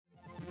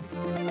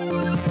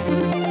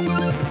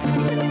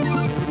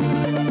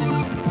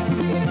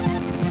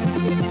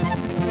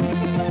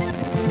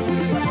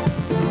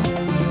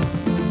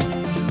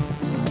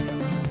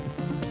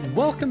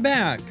Welcome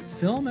back,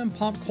 film and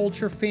pop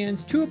culture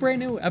fans, to a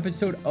brand new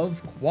episode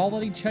of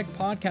Quality Check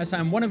Podcast.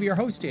 I'm one of your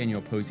hosts,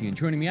 Daniel Posey, and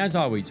joining me as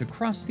always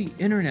across the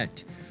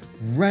internet,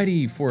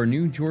 ready for a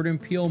new Jordan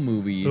Peele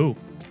movie,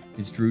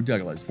 is Drew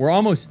Douglas. We're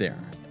almost there.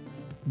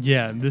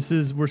 Yeah,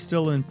 we're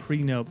still in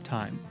pre-Nope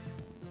time.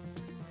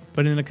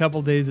 But in a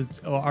couple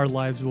days, our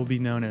lives will be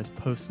known as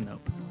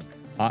post-Nope.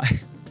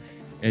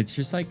 It's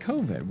just like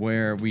COVID,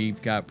 where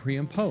we've got pre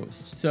and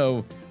post.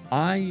 So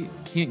I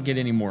can't get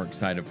any more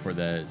excited for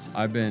this.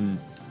 I've been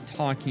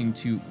talking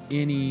to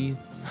any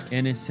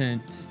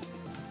innocent,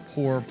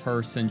 poor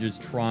person just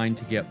trying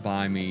to get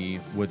by me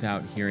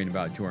without hearing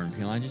about Jordan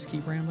Peele. I just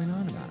keep rambling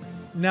on about it.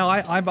 Now,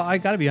 I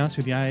got to be honest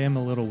with you, I am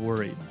a little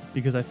worried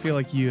because I feel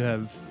like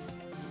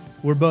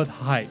we're both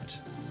hyped.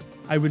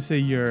 I would say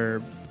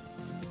you're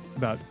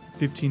about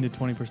 15 to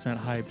 20%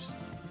 hyped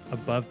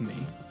above me.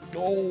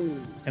 Oh.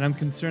 And I'm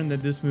concerned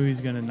that this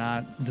movie's going to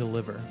not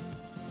deliver.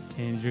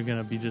 And you're going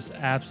to be just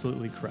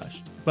absolutely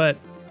crushed. But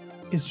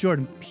it's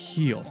Jordan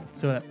Peele,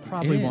 so that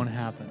probably won't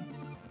happen.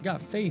 Got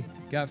faith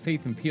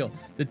in Peele.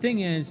 The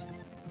thing is,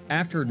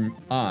 after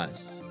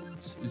Us,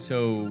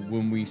 so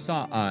when we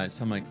saw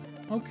Us, I'm like,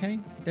 okay,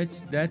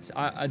 that's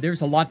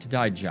there's a lot to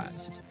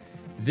digest.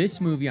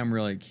 This movie, I'm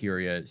really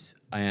curious,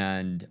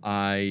 and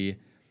I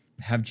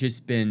have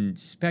just been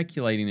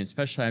speculating,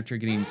 especially after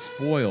getting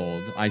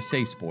spoiled. I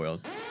say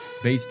spoiled,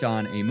 based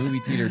on a movie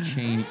theater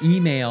chain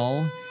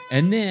email.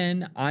 And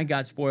then I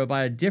got spoiled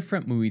by a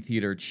different movie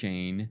theater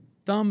chain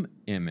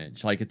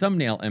like a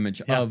thumbnail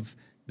image of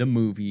the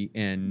movie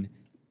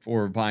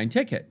for buying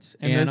tickets.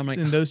 And I'm like,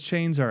 and those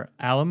chains are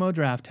Alamo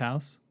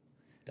Drafthouse.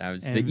 That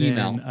was the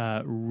email.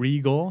 Then,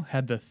 Regal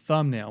had the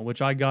thumbnail,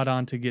 which I got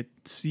on to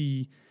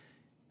see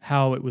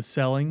how it was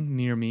selling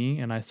near me,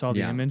 and I saw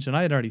the image, and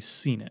I had already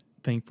seen it,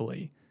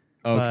 thankfully.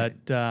 Okay.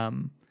 But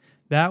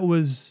that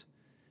was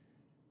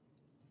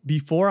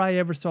before I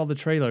ever saw the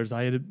trailers.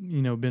 I had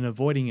been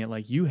avoiding it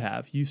like you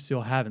have. You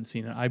still haven't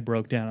seen it. I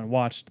broke down and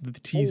watched the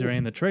teaser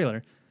and the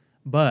trailer.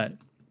 But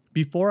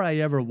before I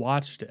ever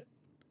watched it,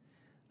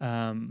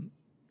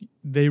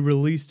 they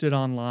released it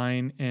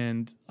online,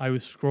 and I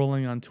was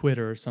scrolling on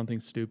Twitter or something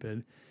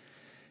stupid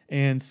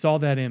and saw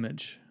that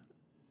image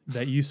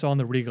that you saw in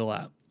the Regal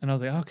app. And I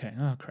was like, okay,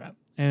 oh crap.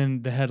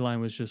 And the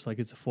headline was just like,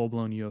 it's a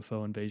full-blown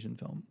UFO invasion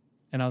film.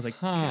 And I was like,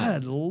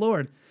 God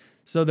Lord.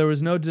 So there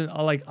was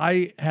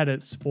I had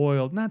it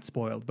not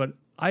spoiled, but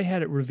I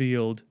had it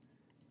revealed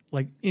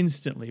like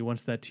instantly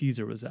once that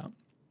teaser was out.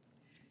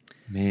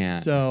 Man.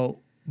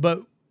 So,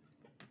 but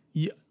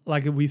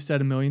like we've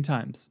said a million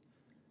times,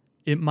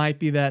 it might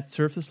be that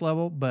surface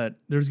level, but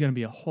there's going to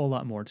be a whole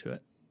lot more to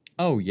it.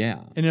 Oh, yeah.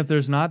 And if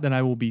there's not, then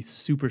I will be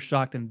super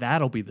shocked, and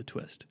that'll be the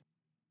twist.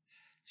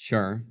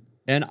 Sure.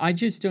 And I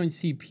just don't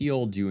see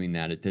Peele doing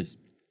that at this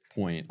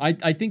point.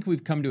 I think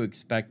we've come to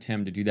expect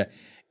him to do that.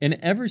 And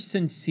ever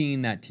since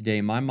seeing that today,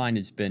 my mind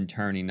has been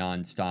turning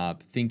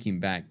nonstop, thinking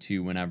back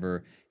to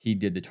whenever he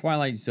did the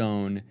Twilight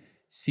Zone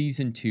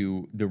Season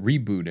 2, the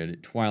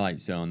rebooted Twilight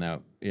Zone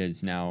that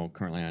is now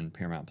currently on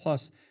Paramount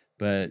Plus,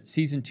 but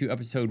Season 2,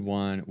 Episode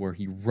 1, where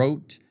he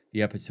wrote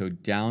the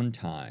episode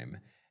Downtime,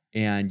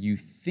 and you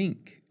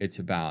think it's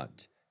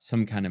about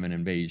some kind of an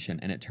invasion,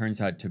 and it turns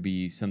out to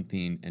be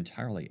something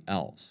entirely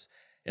else.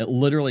 It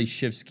literally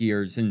shifts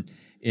gears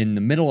in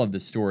the middle of the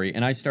story,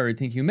 and I started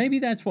thinking, maybe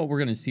that's what we're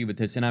going to see with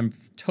this, and I'm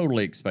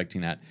totally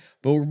expecting that.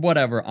 But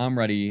whatever, I'm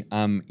ready.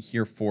 I'm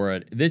here for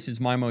it. This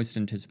is my most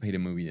anticipated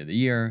movie of the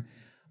year.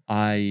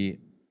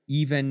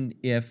 Even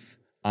if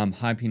I'm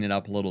hyping it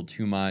up a little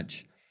too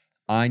much,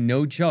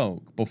 no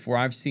joke, before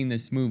I've seen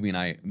this movie,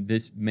 and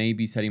this may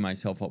be setting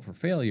myself up for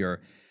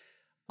failure,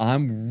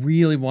 I'm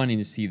really wanting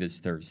to see this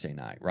Thursday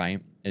night,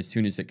 right? As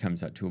soon as it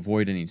comes out, to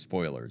avoid any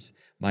spoilers.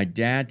 My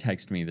dad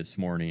texted me this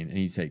morning, and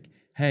he's like,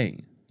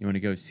 hey, you want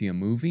to go see a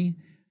movie?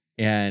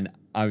 And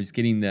I was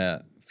getting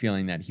the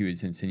feeling that he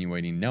was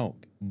insinuating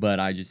nope. But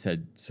I just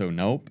said, so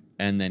nope.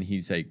 And then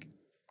he's like,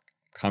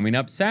 coming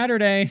up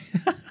Saturday.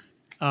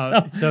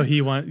 So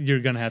you're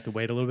going to have to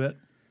wait a little bit?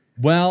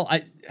 Well,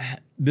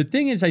 the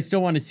thing is, I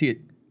still want to see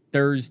it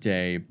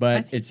Thursday, but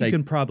I think you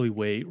can probably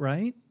wait,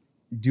 right?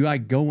 Do I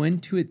go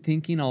into it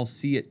thinking I'll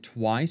see it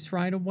twice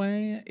right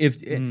away? We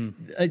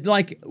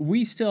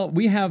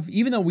have,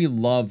 even though we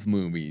love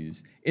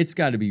movies, it's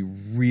got to be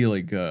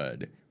really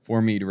good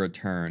for me to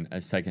return a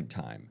second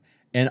time.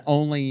 And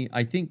only,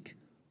 I think,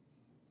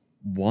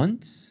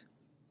 once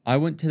I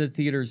went to the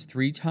theaters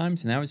 3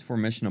 times, and that was for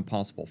Mission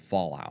Impossible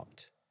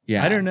Fallout.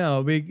 Yeah, I don't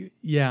know.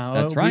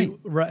 That's right.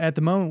 At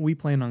the moment, we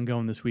plan on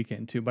going this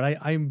weekend too, but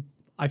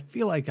I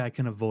feel like I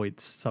can avoid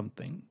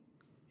something.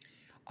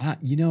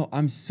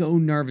 I'm so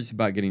nervous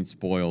about getting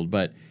spoiled,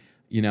 but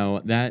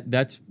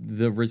that's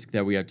the risk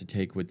that we have to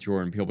take with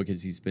Jordan Peele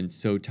because he's been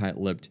so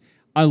tight-lipped.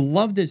 I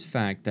love this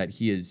fact that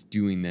he is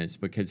doing this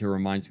because it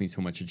reminds me so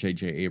much of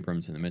J.J.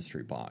 Abrams in The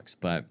Mystery Box,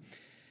 but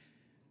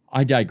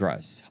I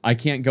digress. I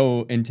can't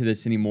go into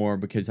this anymore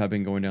because I've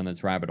been going down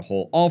this rabbit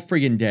hole all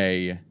friggin'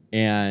 day,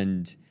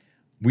 and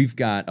we've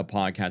got a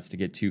podcast to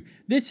get to.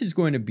 This is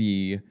going to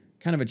be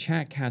kind of a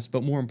chat cast,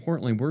 but more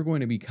importantly, we're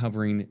going to be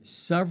covering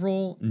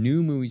several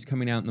new movies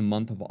coming out in the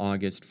month of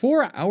August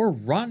for our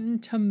Rotten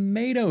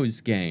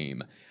Tomatoes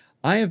game.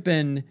 I have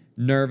been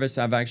nervous.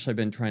 I've actually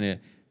been trying to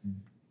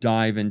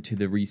dive into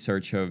the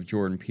research of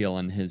Jordan Peele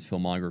and his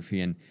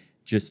filmography and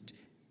just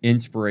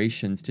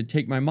inspirations to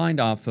take my mind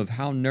off of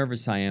how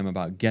nervous I am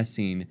about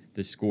guessing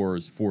the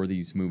scores for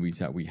these movies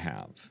that we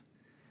have.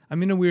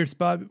 I'm in a weird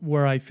spot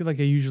where I feel like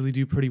I usually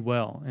do pretty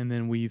well, and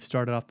then we've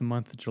started off the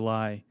month of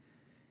July,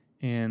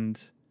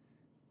 and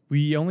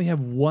we only have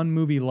one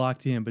movie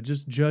locked in, but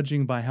just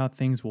judging by how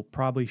things will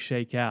probably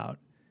shake out,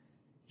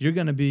 you're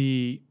going to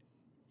be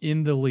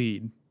in the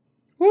lead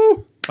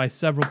Woo! by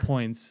several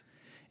points,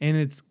 and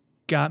it's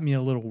got me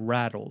a little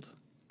rattled.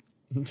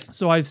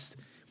 So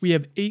we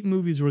have 8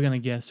 movies we're going to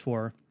guess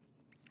for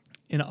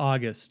in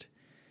August,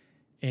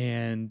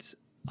 and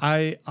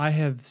I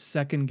have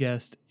second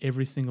guessed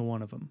every single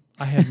one of them.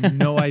 I have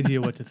no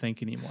idea what to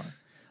think anymore.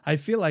 I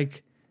feel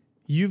like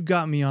you've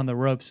got me on the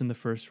ropes in the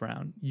first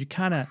round. You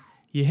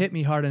hit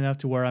me hard enough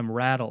to where I'm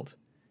rattled,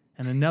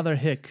 and another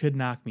hit could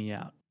knock me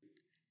out.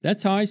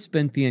 That's how I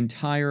spent the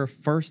entire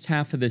first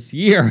half of this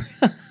year.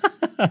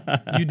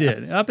 You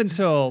did. Up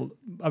until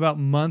about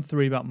month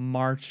 3, about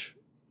March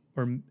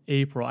or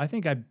April, I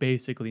think I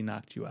basically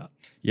knocked you out.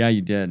 Yeah,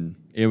 you did.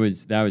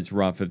 That was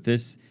rough.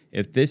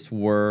 If this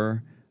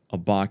were a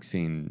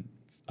boxing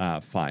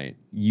fight,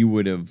 you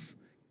would have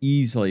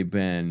easily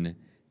been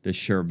the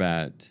sure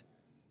bet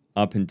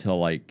up until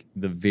like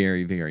the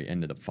very, very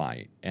end of the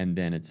fight. And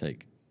then it's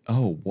like,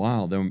 oh,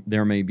 wow,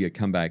 there may be a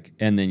comeback.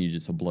 And then you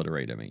just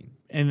obliterated me.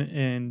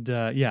 And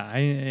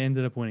I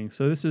ended up winning.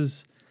 So this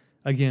is,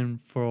 again,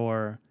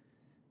 for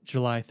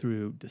July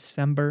through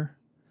December.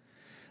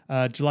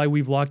 July,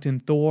 we've locked in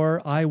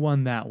Thor. I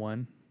won that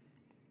one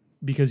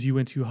because you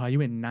went too high. You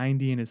went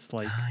 90, and it's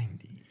like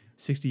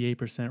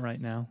 68%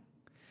 right now.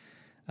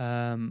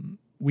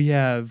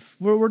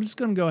 We're just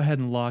going to go ahead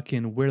and lock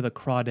in Where the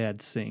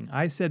Crawdads Sing.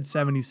 I said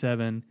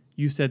 77.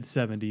 You said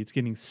 70. It's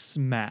getting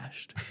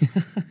smashed.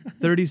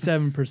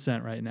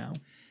 37% right now.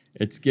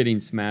 It's getting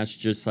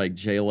smashed just like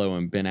J-Lo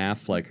and Ben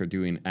Affleck are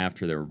doing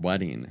after their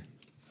wedding.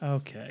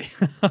 Okay.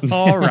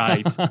 All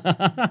right.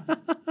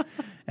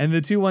 And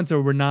the 2 ones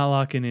that we're not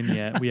locking in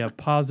yet, we have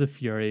Paws of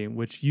Fury,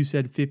 which you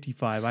said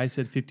 55. I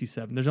said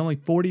 57. There's only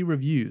 40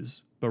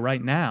 reviews, but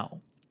right now,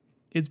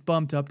 it's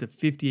bumped up to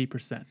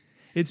 58%.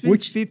 It's been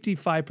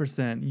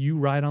 55%. You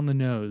right on the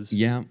nose.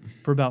 Yeah.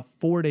 For about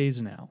 4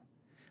 days now.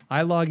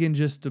 I log in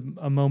just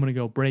a moment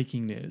ago,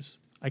 breaking news.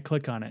 I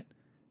click on it.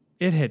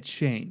 It had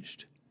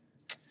changed.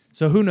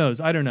 So who knows?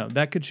 I don't know.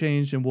 That could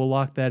change, and we'll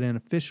lock that in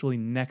officially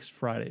next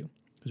Friday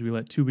because we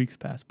let 2 weeks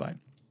pass by.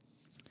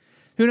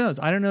 Who knows?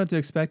 I don't know what to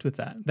expect with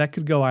that. That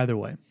could go either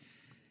way.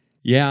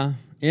 Yeah.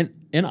 And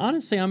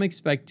honestly, I'm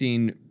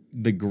expecting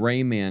the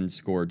Gray Man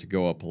score to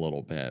go up a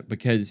little bit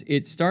because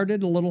it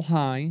started a little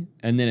high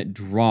and then it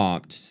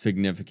dropped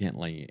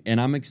significantly. And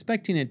I'm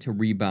expecting it to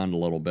rebound a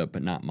little bit,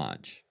 but not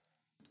much.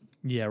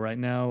 Yeah, right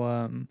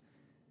now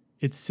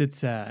it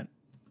sits at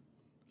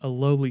a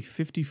lowly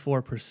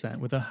 54%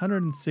 with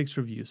 106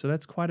 reviews. So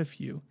that's quite a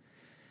few.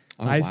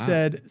 Oh, I wow.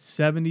 said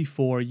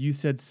 74. You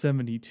said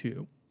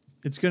 72.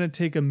 It's going to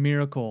take a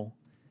miracle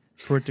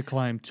for it to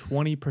climb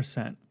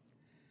 20%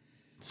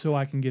 so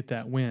I can get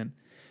that win.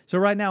 So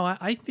right now,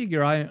 I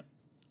figure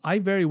I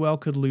very well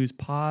could lose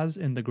Paws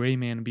and the Gray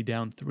Man and be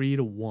down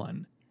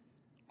 3-1.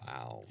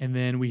 Wow. And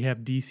then we have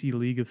DC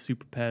League of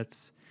Super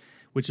Pets,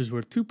 which is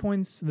worth 2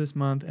 points this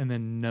month, and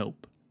then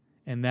Nope.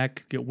 And that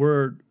could get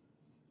word.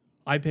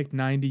 I picked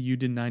 90, you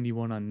did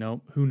 91 on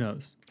Nope. Who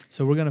knows?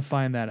 So we're going to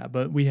find that out.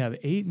 But we have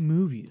 8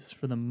 movies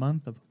for the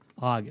month of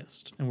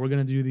August, and we're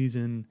going to do these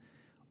in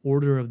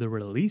order of the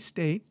release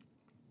date.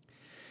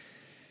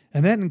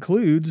 And that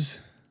includes,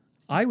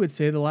 I would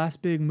say, the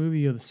last big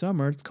movie of the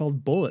summer. It's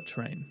called Bullet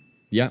Train.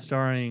 Yeah.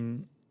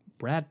 Starring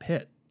Brad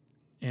Pitt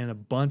and a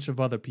bunch of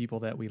other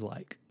people that we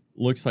like.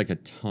 Looks like a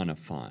ton of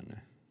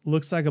fun.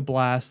 Looks like a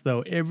blast,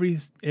 though.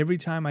 Every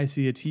time I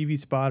see a TV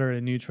spot or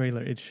a new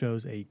trailer, it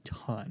shows a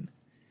ton.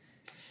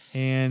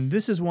 And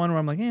this is one where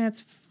I'm like,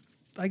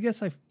 I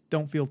guess I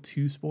don't feel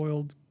too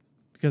spoiled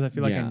because I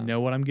feel like I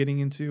know what I'm getting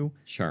into.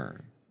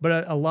 Sure.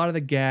 But a lot of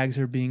the gags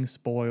are being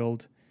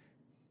spoiled,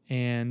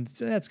 and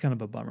so that's kind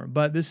of a bummer.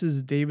 But this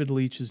is David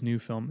Leitch's new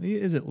film.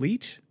 Is it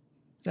Leitch?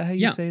 Is that how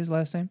you say his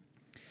last name?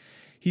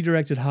 He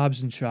directed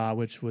Hobbs and Shaw,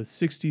 which was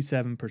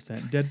 67%.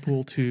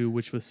 Deadpool 2,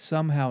 which was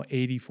somehow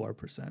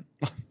 84%.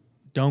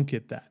 Don't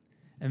get that.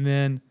 And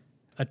then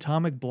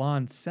Atomic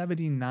Blonde,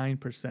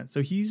 79%.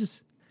 So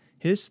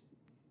his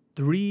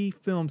 3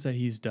 films that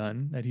he's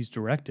done, that he's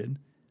directed,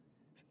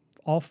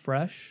 all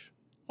fresh,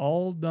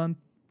 all done,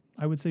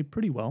 I would say,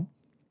 pretty well.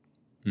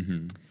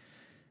 Mm-hmm.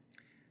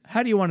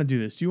 How do you want to do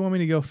this? Do you want me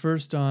to go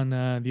first on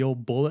the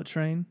old Bullet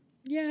Train?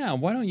 Yeah,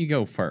 why don't you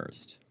go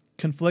first?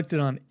 Conflicted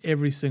on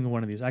every single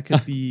one of these. I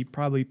could be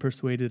probably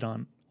persuaded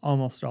on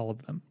almost all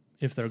of them,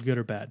 if they're good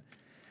or bad.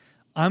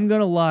 I'm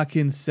going to lock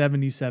in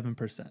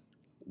 77%.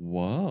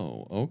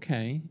 Whoa,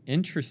 okay.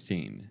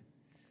 Interesting.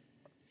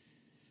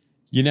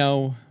 You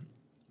know,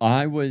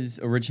 I was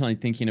originally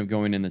thinking of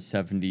going in the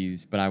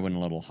 70s, but I went a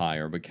little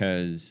higher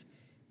because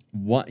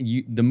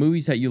the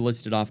movies that you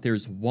listed off,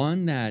 there's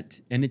one that,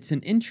 and it's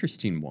an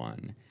interesting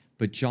one,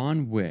 but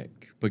John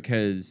Wick,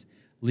 because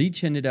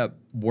Leach ended up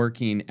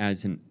working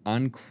as an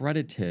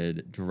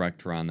uncredited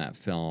director on that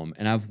film,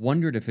 and I've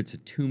wondered if it's a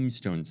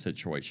Tombstone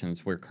situation.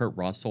 It's where Kurt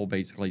Russell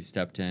basically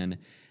stepped in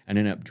and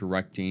ended up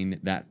directing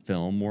that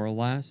film more or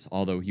less,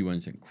 although he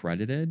wasn't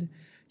credited.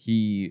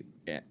 He,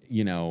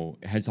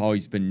 has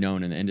always been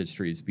known in the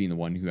industry as being the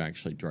one who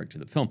actually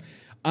directed the film.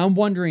 I'm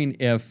wondering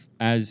if,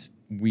 as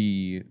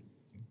we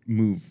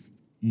move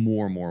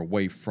more and more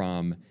away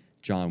from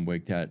John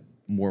Wick, that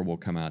more will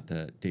come out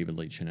that David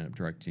Leitch ended up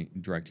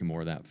directing more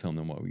of that film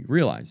than what we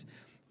realize.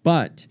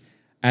 But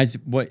as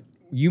what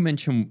you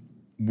mentioned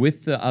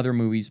with the other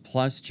movies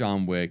plus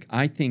John Wick,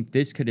 I think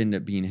this could end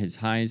up being his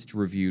highest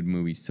reviewed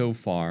movie so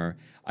far.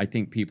 I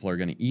think people are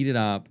going to eat it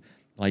up.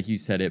 Like you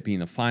said, it being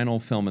the final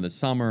film of the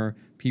summer,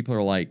 people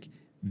are like,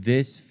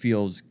 this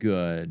feels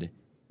good,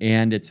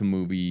 and it's a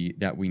movie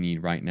that we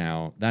need right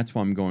now. That's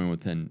why I'm going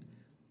with an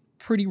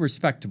pretty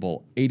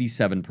respectable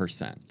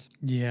 87%.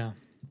 Yeah.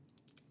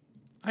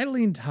 I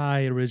leaned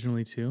high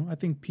originally, too. I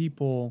think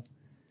people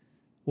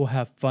will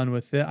have fun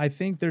with it. I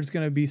think there's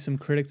going to be some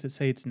critics that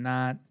say it's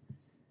not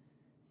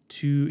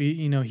too,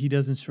 he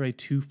doesn't stray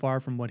too far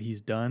from what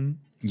he's done,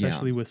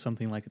 especially with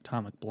something like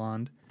Atomic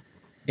Blonde.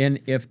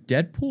 And if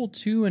Deadpool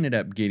 2 ended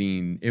up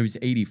getting, it was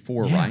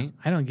 84, right?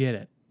 I don't get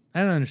it.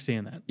 I don't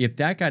understand that. If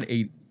that got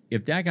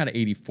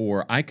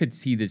 84, I could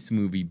see this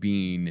movie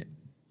being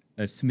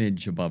a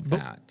smidge above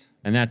that.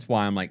 And that's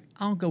why I'm like,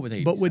 I'll go with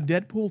 87. But would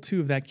Deadpool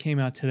 2, if that came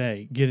out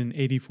today, get an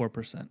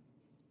 84%?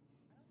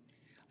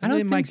 I don't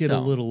think it might get so.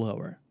 a little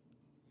lower.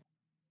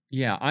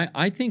 Yeah,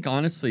 I think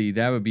honestly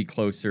that would be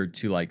closer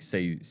to like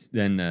say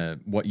than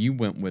what you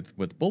went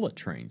with Bullet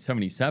Train,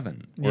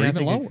 77 or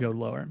even lower. It could go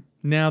lower.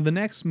 Now the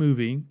next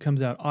movie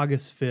comes out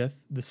August 5th,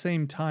 the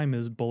same time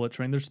as Bullet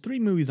Train. There's 4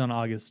 movies on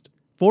August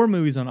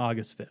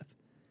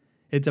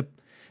 5th.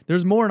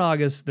 There's more in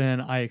August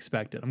than I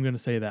expected. I'm going to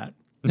say that.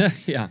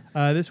 Yeah.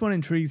 This one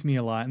intrigues me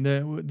a lot,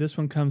 and this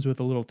one comes with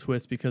a little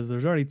twist because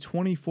there's already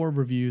 24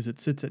 reviews.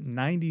 It sits at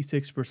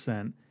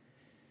 96%.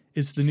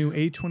 It's the new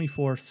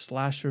A24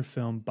 slasher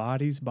film,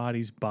 Bodies,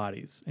 Bodies,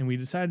 Bodies. And we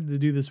decided to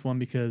do this one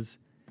because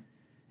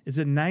it's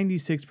at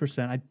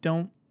 96%. I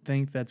don't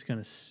think that's going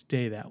to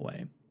stay that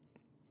way.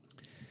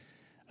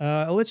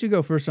 I'll let you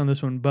go first on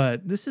this one,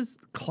 but this is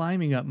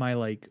climbing up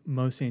my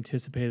most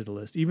anticipated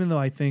list, even though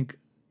I think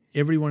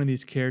every one of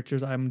these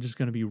characters, I'm just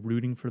going to be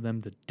rooting for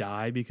them to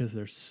die because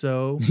they're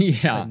so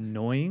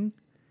annoying.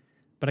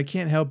 But I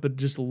can't help but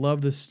just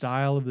love the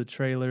style of the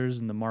trailers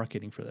and the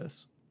marketing for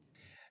this.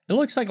 It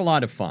looks like a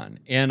lot of fun.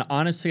 And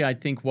honestly, I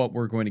think what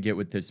we're going to get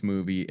with this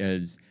movie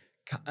is,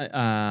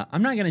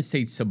 I'm not going to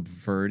say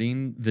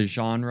subverting the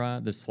genre,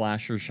 the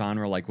slasher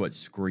genre, like what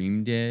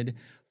Scream did,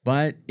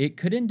 but it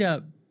could end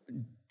up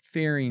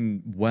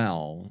faring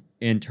well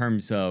in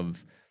terms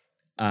of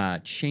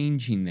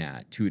changing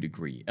that to a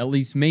degree, at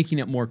least making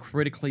it more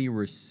critically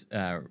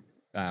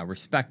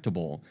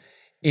respectable.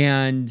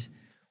 And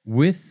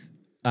with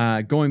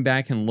going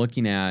back and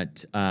looking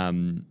at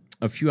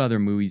a few other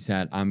movies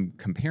that I'm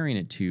comparing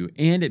it to,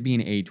 and it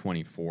being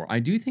A24, I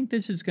do think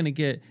this is going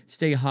to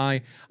stay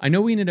high. I know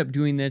we ended up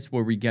doing this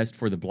where we guessed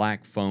for The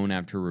Black Phone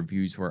after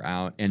reviews were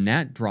out, and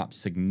that dropped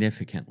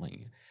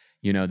significantly.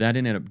 That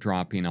ended up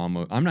dropping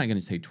almost, I'm not going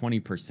to say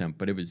 20%,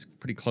 but it was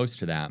pretty close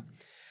to that.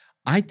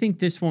 I think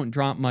this won't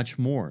drop much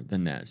more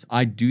than this.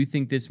 I do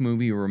think this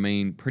movie will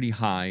remain pretty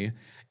high,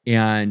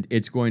 and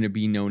it's going to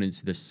be known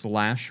as the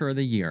slasher of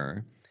the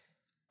year.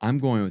 I'm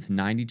going with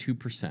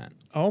 92%.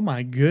 Oh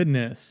my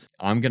goodness.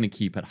 I'm going to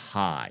keep it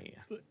high.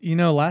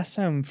 Last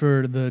time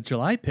for the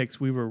July picks,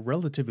 we were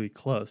relatively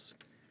close.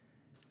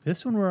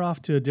 This one, we're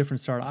off to a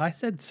different start. I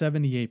said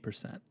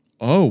 78%.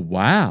 Oh,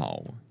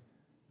 wow.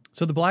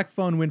 So the Black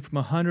Phone went from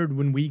 100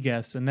 when we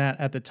guessed, and that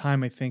at the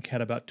time I think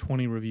had about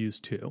 20 reviews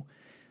too,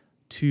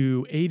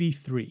 to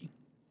 83.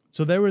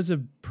 So there was a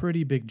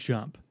pretty big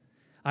jump.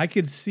 I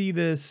could see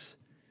this.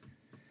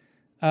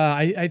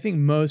 I think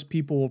most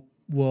people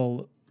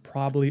will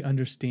probably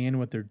understand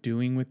what they're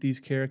doing with these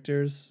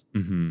characters.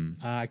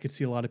 Mm-hmm. I could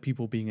see a lot of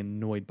people being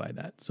annoyed by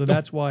that. So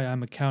that's why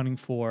I'm accounting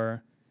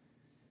for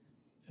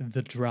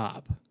the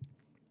drop.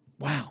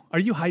 Wow. Are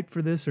you hyped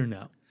for this or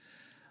no?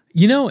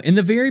 In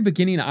the very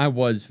beginning, I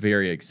was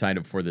very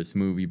excited for this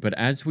movie, but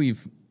as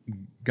we've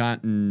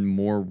gotten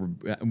more,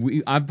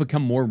 I've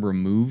become more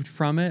removed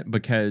from it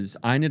because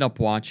I ended up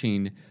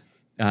watching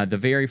the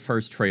very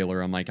first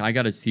trailer. I'm like, I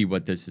got to see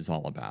what this is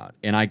all about.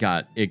 And I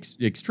got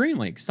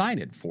extremely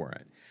excited for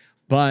it.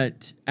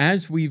 But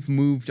as we've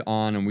moved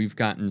on and we've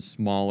gotten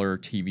smaller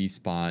TV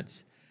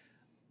spots,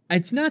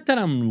 it's not that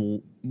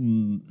I'm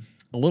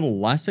a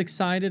little less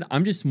excited.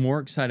 I'm just more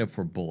excited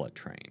for Bullet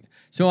Train.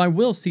 So I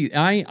will see.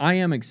 I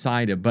am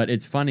excited, but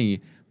it's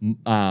funny.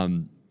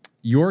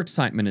 Your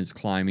excitement is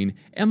climbing,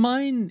 and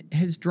mine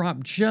has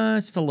dropped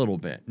just a little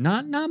bit.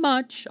 Not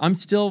much. I'm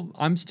still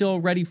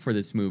ready for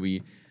this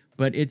movie,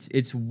 but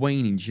it's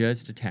waning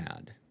just a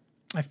tad.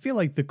 I feel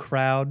like the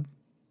crowd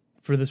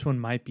for this one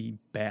might be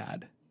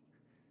bad.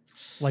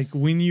 Like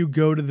when you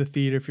go to the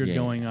theater, if you're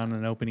going on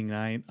an opening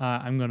night,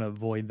 I'm going to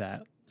avoid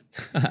that.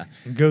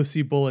 And go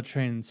see Bullet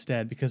Train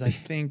instead, because I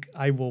think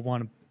I will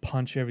want to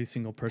punch every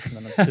single person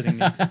that I'm sitting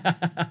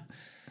near.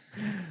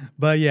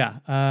 But yeah.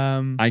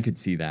 I could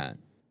see that.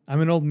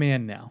 I'm an old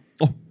man now.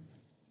 Oh.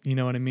 You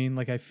know what I mean?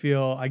 Like I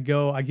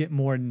get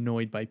more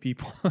annoyed by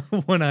people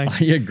when I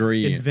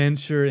agree.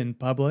 adventure in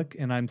public,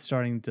 and I'm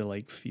starting to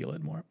like feel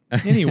it more.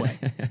 Anyway,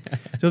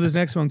 so this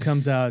next one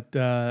comes out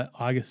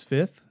August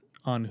 5th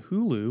on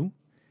Hulu.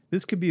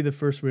 This could be the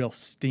first real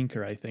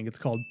stinker, I think. It's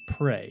called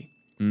Prey.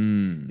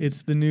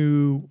 It's the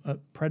new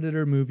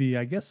Predator movie,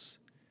 I guess,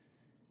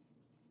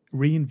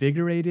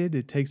 reinvigorated.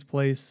 It takes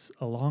place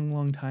a long,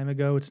 long time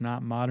ago. It's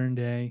not modern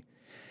day.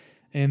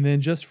 And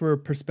then just for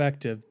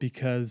perspective,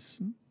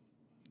 because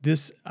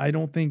I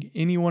don't think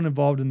anyone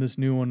involved in this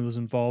new one was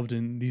involved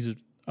in these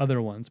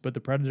other ones, but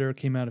The Predator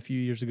came out a few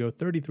years ago,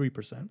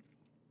 33%.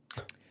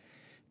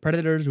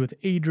 Predators with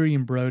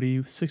Adrian Brody,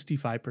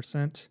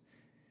 65%.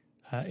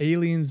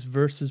 Aliens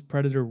versus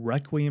Predator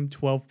Requiem,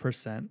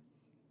 12%.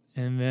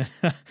 And then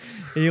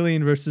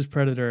Alien versus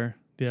Predator,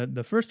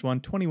 the first one,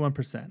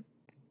 21%.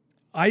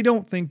 I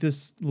don't think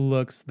this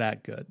looks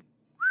that good.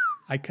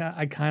 I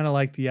kind of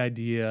like the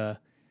idea,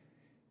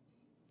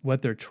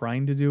 what they're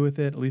trying to do with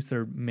it. At least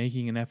they're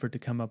making an effort to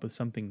come up with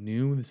something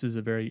new. This is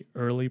a very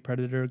early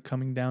Predator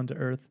coming down to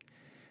Earth.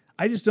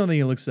 I just don't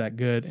think it looks that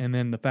good. And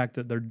then the fact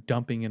that they're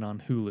dumping it on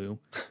Hulu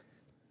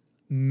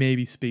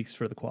maybe speaks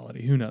for the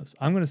quality. Who knows?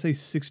 I'm going to say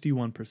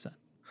 61%.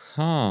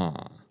 Huh.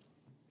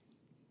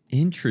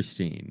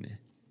 Interesting.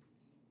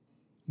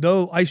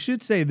 Though I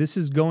should say this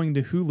is going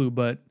to Hulu,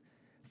 but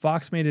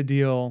Fox made a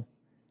deal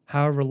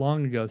however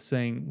long ago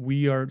saying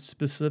we are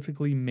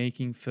specifically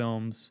making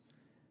films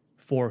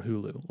for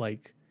Hulu.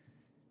 Like,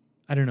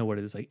 I don't know what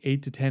it is, like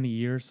 8 to 10 a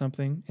year or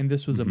something. And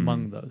this was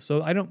among those.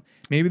 So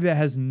maybe that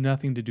has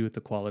nothing to do with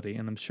the quality,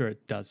 and I'm sure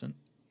it doesn't.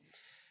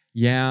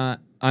 Yeah.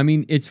 I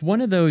mean, it's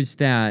one of those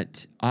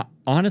that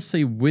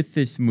honestly, with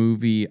this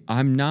movie,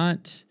 I'm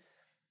not,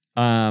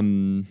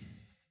 I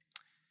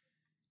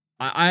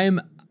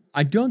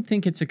don't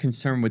think it's a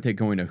concern with it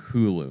going to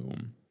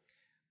Hulu.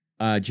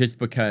 Just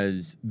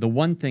because the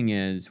one thing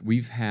is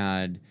we've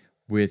had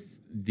with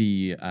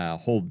the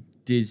whole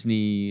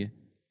Disney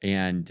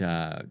and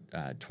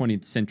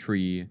 20th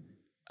Century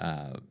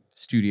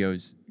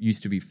Studios,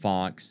 used to be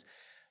Fox.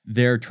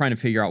 They're trying to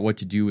figure out what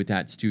to do with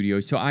that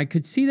studio. So I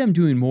could see them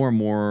doing more and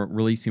more,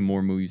 releasing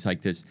more movies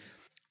like this.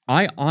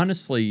 I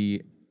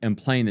honestly am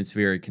playing this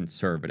very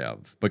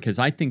conservative because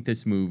I think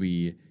this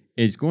movie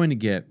is going to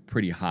get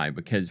pretty high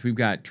because we've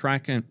got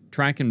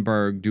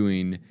Trachtenberg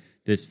doing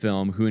this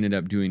film, who ended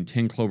up doing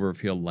 10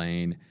 Cloverfield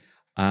Lane.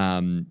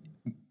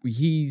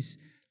 He's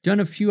done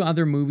a few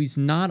other movies,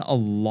 not a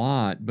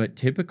lot, but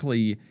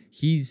typically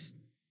he's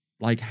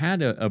like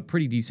had a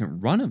pretty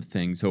decent run of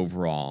things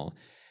overall.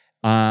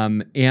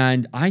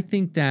 And I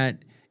think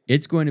that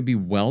it's going to be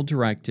well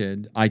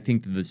directed. I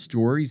think that the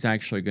story's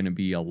actually going to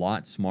be a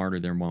lot smarter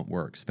than what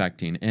we're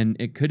expecting, and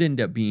it could end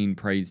up being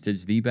praised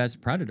as the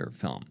best Predator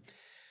film.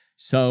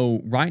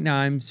 So right now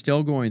I'm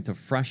still going with a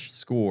fresh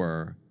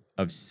score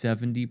of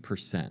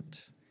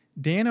 70%.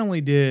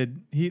 Dan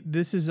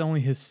this is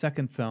only his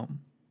second film.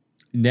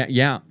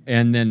 Yeah,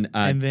 and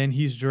then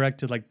He's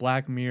directed like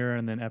Black Mirror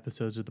and then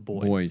episodes of The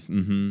Boys.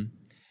 Mm-hmm.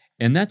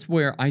 And that's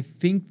where I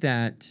think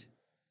that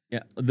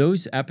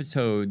those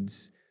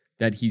episodes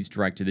that he's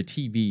directed, the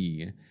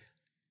TV,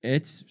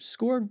 it's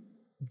scored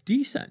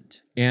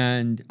decent.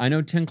 And I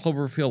know 10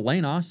 Cloverfield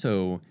Lane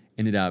also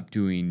ended up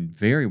doing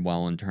very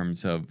well in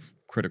terms of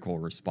critical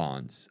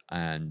response.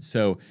 And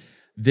so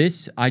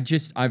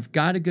I've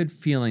got a good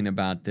feeling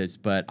about this,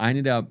 but I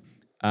ended up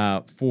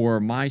for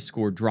my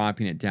score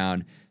dropping it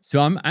down. So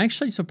I'm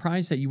actually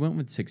surprised that you went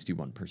with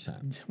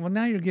 61%. Well,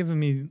 now you're giving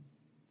me,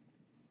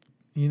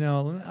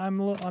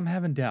 I'm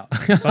having doubts,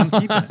 but I'm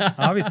keeping it.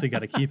 Obviously got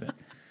to keep it.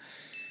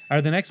 All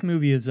right, the next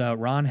movie is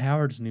Ron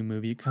Howard's new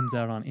movie. It comes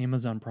out on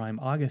Amazon Prime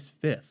August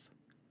 5th.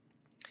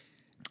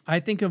 I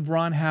think of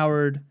Ron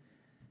Howard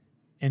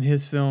and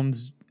his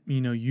films,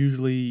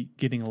 usually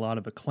getting a lot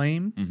of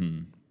acclaim. Mm-hmm.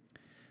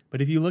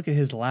 But if you look at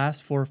his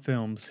last 4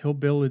 films,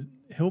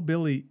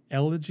 Hillbilly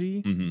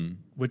Elegy,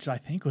 which I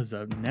think was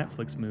a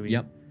Netflix movie,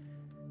 yep,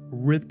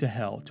 ripped to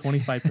hell,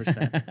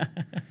 25%.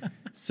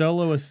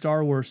 Solo, A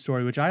Star Wars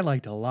Story, which I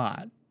liked a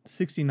lot,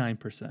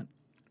 69%.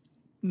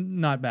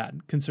 Not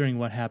bad, considering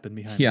what happened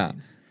behind the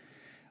scenes.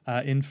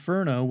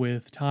 Inferno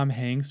with Tom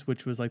Hanks,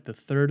 which was like the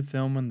 3rd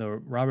film in the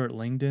Robert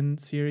Langdon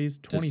series,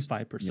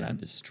 25%.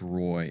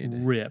 Destroyed.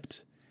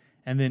 Ripped.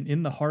 And then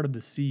In the Heart of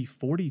the Sea,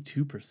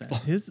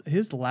 42%.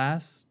 His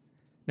last...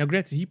 Now,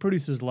 granted, he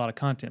produces a lot of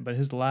content, but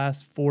his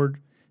last 4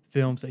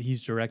 films that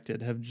he's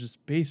directed have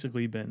just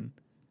basically been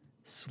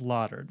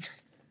slaughtered.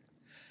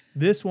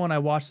 This one, I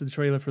watched the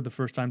trailer for the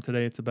first time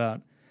today. It's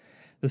about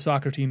the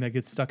soccer team that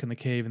gets stuck in the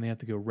cave and they have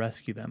to go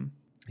rescue them.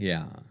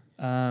 Yeah.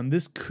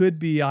 This could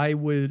be, I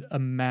would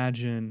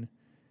imagine,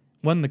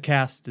 when the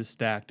cast is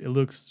stacked, it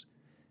looks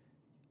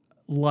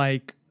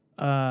like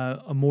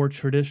a more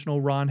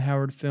traditional Ron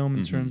Howard film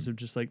in Mhm. terms of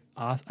just like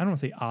I don't want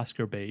to say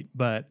Oscar bait,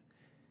 but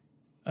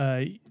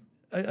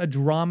a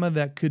drama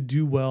that could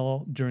do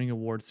well during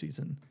award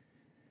season.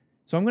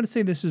 So I'm going to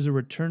say this is a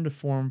return to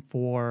form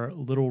for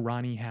little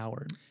Ronnie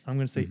Howard. I'm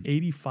going to say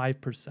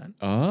 85%.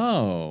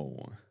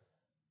 Oh.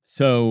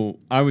 So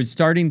I was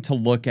starting to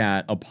look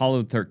at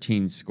Apollo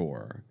 13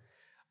 score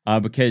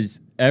because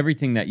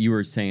everything that you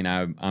were saying,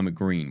 I'm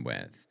agreeing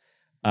with.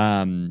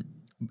 And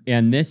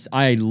this,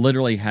 I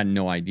literally had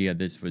no idea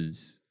this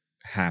was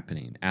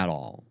happening at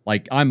all.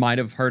 Like, I might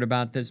have heard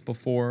about this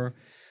before,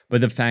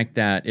 but the fact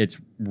that it's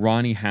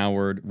Ronnie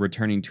Howard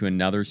returning to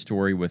another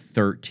story with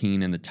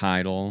 13 in the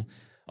title,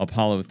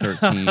 Apollo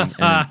 13, and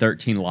then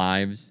 13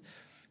 lives.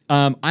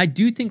 I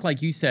do think,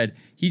 like you said,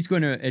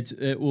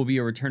 it will be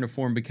a return to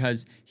form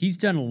because he's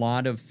done a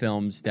lot of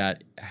films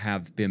that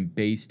have been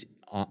based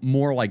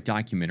more like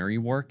documentary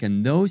work,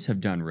 and those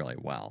have done really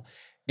well.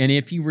 And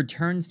if he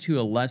returns to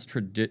a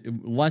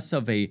less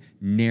of a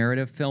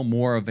narrative film,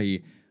 more of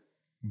a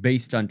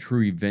based on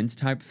true events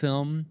type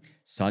film,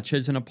 such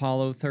as an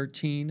Apollo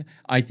 13,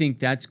 I think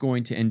that's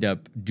going to end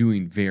up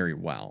doing very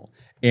well.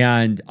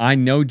 And I,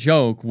 no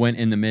joke, went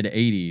in the mid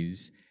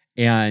 80s,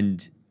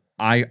 and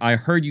I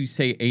heard you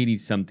say 80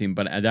 something,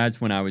 but that's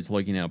when I was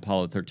looking at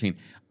Apollo 13.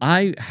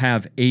 I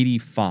have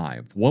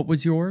 85. What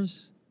was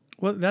yours?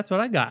 Well, that's what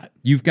I got.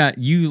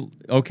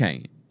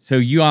 Okay. So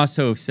you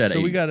also said So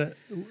 80. we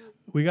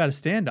got a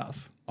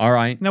standoff. All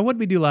right. Now, what did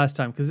we do last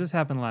time? Because this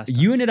happened last time.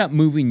 You ended up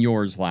moving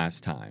yours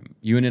last time.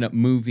 You ended up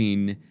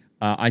moving,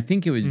 I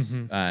think it was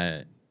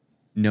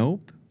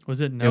Nope. Was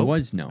it Nope? It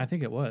was Nope. I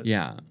think it was.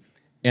 Yeah.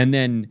 And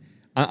then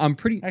I'm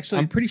pretty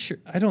sure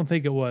I don't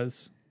think it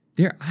was.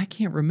 I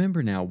can't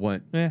remember now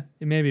what.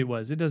 Maybe it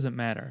was. It doesn't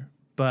matter.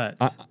 But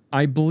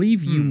I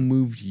believe you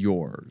moved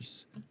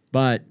yours,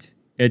 but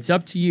it's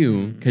up to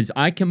you because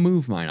I can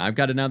move mine. I've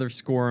got another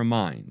score in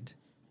mind.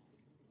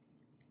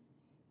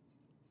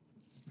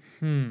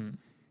 I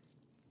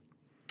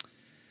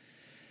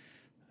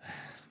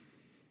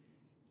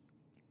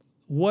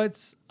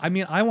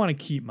want to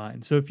keep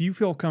mine. So if you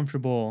feel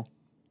comfortable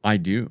I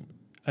do.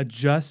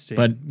 adjusting,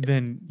 But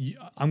then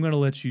I'm going to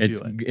let you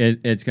do it.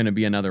 It's going to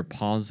be another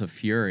pause of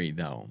fury,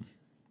 though.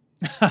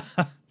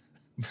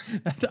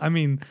 I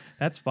mean,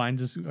 that's fine.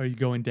 Just are you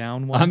going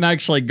down one? I'm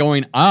actually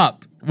going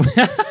up.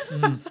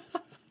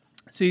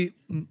 See,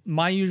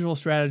 my usual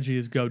strategy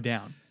is go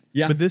down.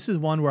 Yeah. But this is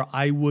one where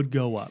I would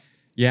go up.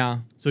 Yeah.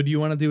 So do you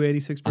want to do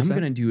 86%? I'm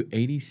going to do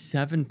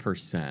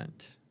 87%.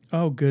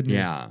 Oh, goodness.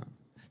 Yeah.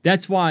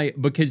 That's why,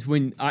 because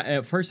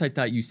at first I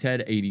thought you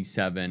said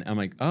 87. I'm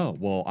like, oh,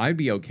 well, I'd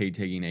be okay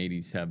taking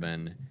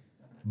 87.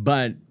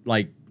 But,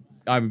 like,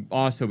 I'd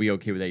also be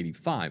okay with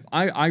 85.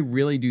 I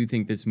really do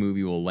think this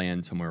movie will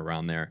land somewhere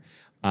around there.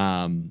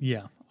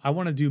 Yeah. I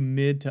want to do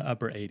mid to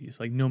upper 80s,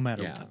 like no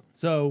matter what.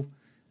 So,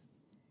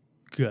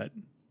 good.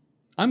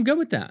 I'm good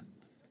with that.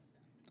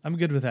 I'm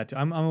good with that too.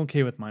 I'm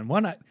okay with mine.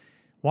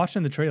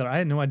 Watching the trailer, I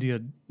had no idea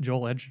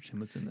Joel Edgerton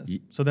was in this.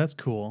 So that's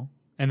cool.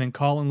 And then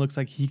Colin looks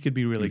like he could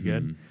be really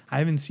good. I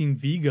haven't seen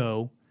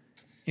Vigo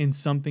in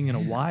something in a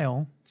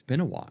while. It's been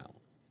a while.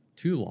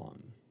 Too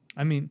long.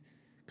 I mean,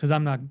 because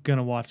I'm not going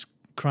to watch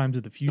Crimes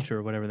of the Future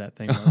or whatever that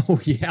thing was. Oh,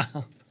 yeah.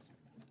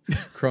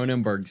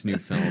 Cronenberg's new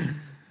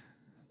film.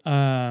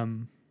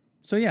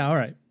 So, yeah, all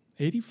right.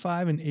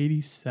 85 and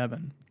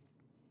 87.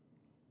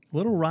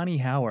 Little Ronnie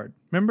Howard.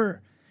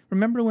 Remember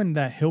when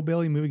that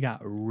Hillbilly movie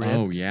got ripped?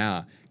 Oh,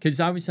 yeah. Because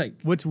I was like...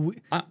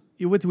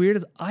 What's weird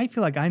is I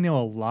feel like I know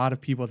a lot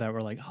of people that were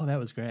like, oh, that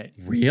was great.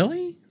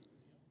 Really?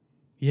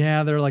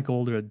 Yeah, they're like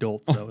older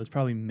adults, though. It's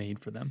probably made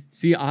for them.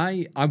 See,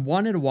 I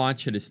wanted to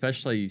watch it,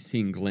 especially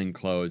seeing Glenn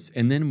Close.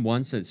 And then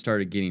once it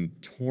started getting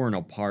torn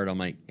apart, I'm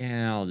like,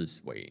 yeah, I'll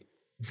just wait.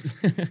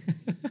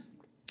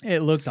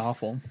 It looked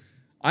awful.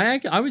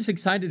 I was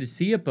excited to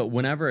see it, but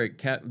whenever it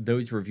kept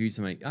those reviews,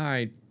 I'm like, all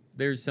right,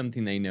 there's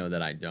something they know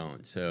that I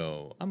don't.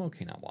 So I'm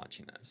okay not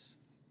watching this.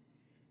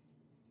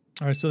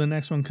 All right, so the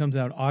next one comes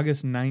out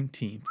August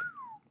 19th.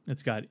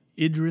 It's got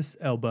Idris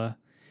Elba,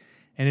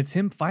 and it's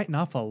him fighting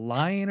off a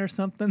lion or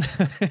something.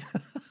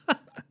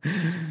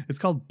 It's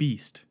called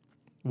Beast,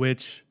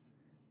 which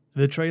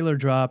the trailer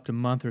dropped a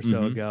month or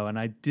so ago, and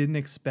I didn't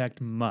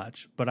expect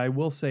much, but I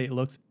will say it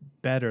looks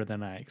better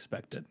than I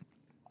expected.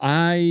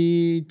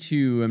 I,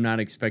 too, am not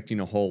expecting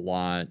a whole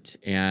lot,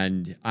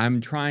 and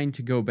I'm trying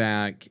to go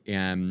back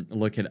and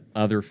look at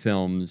other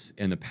films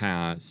in the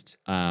past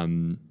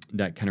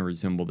that kind of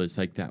resemble this,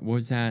 like that. What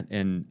was that?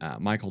 And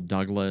Michael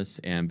Douglas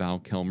and Val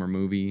Kilmer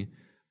movie.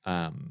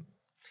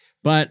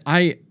 But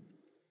I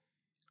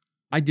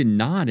did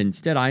not.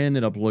 Instead, I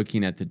ended up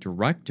looking at the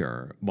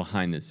director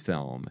behind this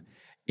film,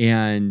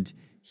 and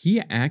he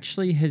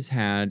actually has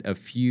had a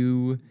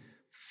few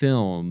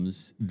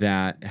films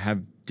that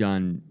have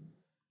done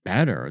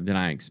better than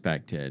I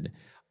expected.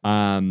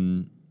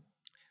 Baltazar,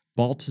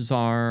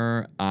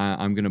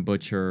 I'm going to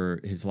butcher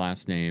his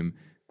last name,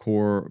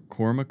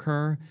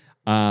 Cormaker.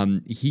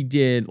 He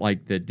did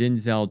like the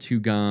Denzel Two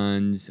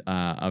Guns,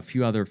 a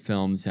few other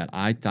films that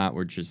I thought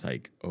were just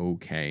like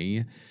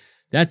okay.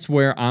 That's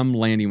where I'm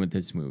landing with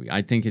this movie.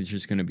 I think it's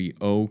just going to be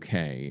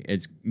okay.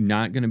 It's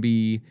not going to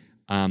be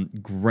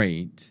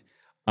great.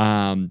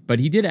 But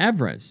he did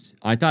Everest.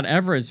 I thought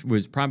Everest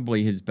was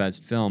probably his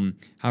best film.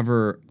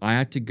 However, I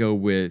had to go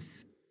with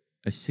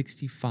a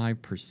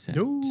 65%.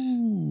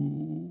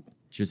 Ooh.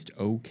 Just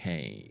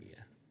okay.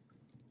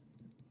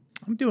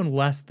 I'm doing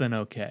less than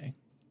okay.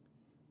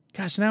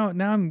 Gosh, I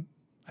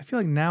feel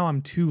like now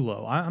I'm too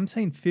low. I'm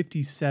saying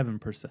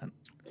 57%.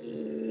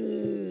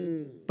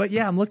 But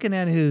yeah, I'm looking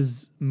at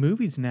his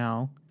movies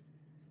now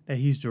that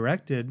he's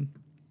directed.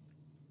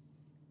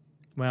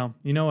 Well,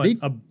 you know what?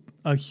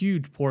 A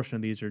huge portion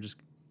of these are just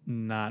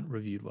not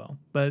reviewed well.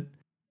 But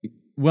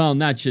well,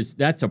 not just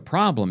that's a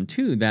problem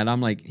too. That I'm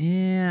like,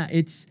 yeah,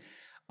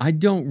 I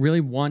don't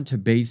really want to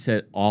base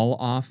it all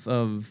off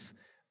of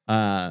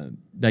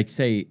like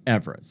say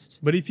Everest.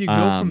 But if you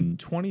go from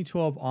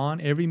 2012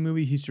 on, every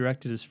movie he's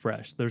directed is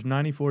fresh. There's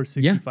 94,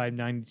 65,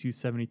 92,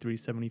 73,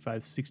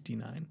 75,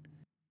 69.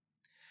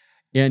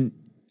 And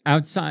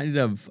outside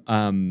of,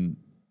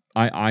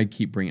 I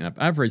keep bringing up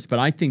Everest, but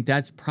I think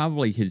that's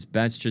probably his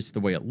best, just the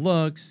way it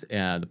looks,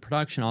 the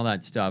production, all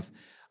that stuff.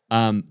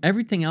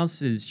 Everything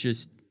else is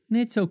just,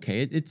 it's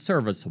okay. It's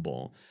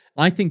serviceable.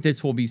 I think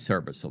this will be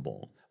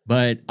serviceable,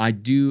 but I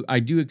do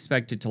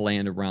expect it to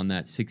land around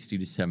that 60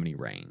 to 70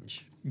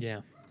 range.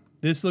 Yeah,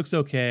 this looks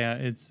okay.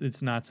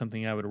 It's not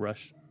something I would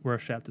rush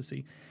out to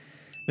see.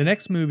 The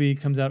next movie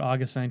comes out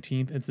August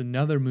 19th. It's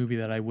another movie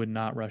that I would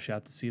not rush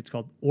out to see. It's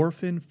called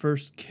Orphan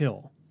First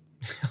Kill.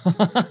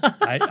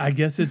 I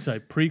guess it's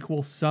a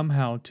prequel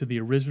somehow to the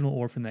original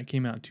Orphan that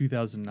came out in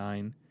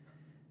 2009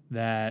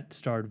 that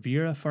starred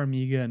Vera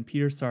Farmiga and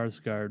Peter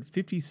Sarsgaard.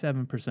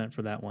 57%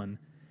 for that one.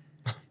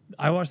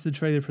 I watched the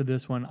trailer for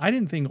this one. I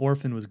didn't think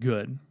Orphan was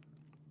good,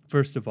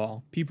 first of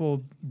all.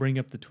 People bring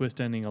up the twist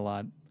ending a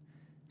lot.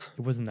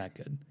 It wasn't that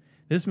good.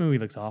 This movie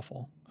looks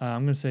awful.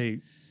 I'm going to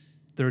say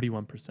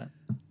 31%.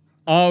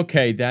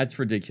 Okay, that's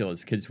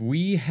ridiculous because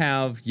we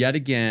have yet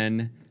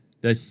again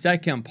the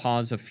second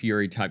Paws of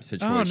Fury type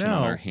situation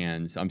on our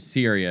hands. I'm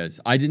serious.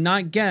 I did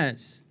not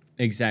guess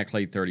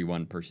exactly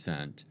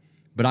 31%,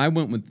 but I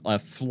went with a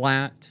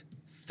flat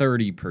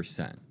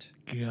 30%.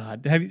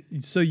 God,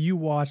 so you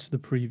watched the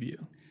preview?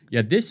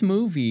 Yeah, this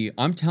movie,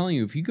 I'm telling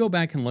you, if you go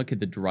back and look at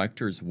the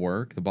director's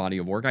work, the body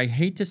of work, I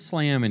hate to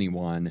slam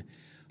anyone,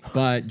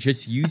 but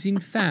just using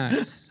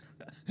facts,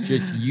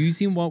 just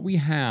using what we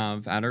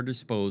have at our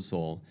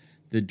disposal,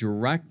 the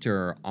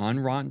director on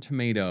Rotten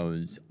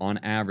Tomatoes, on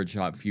average,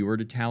 if you were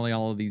to tally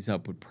all of these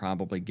up, would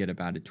probably get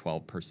about a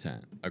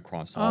 12%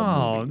 across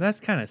all movies. Oh, that's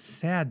kind of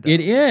sad, though. It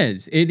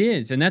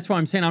is. And that's why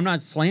I'm saying I'm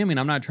not slamming.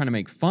 I'm not trying to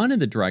make fun of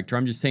the director.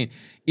 I'm just saying,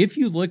 if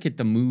you look at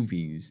the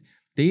movies,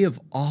 they have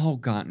all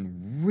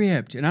gotten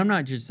ripped. And I'm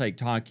not just like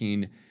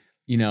talking,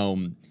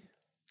 30s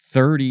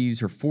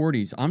or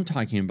 40s. I'm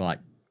talking about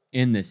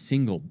in the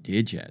single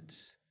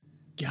digits.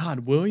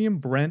 God, William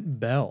Brent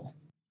Bell.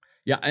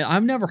 Yeah,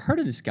 I've never heard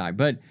of this guy.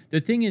 But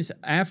the thing is,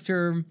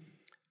 after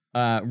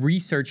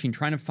researching,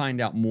 trying to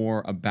find out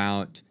more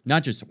about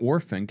not just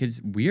Orphan,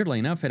 because weirdly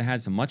enough, it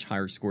has a much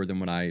higher score than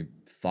what I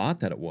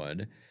thought that it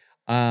would.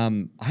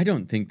 I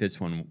don't think this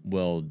one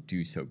will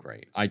do so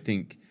great. I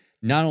think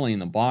not only in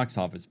the box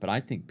office, but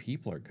I think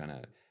people are going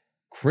to,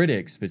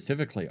 critics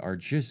specifically, are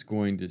just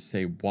going to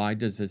say, why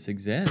does this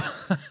exist?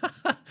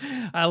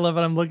 I love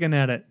it. I'm looking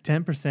at it.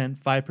 10%,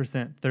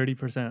 5%,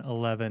 30%,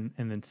 11,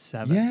 and then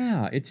 7.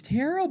 Yeah, it's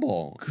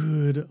terrible.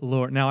 Good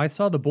Lord. Now, I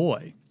saw The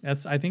Boy.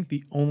 That's, I think,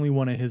 the only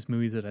one of his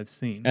movies that I've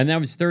seen. And that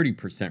was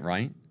 30%,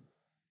 right?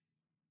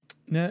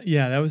 No,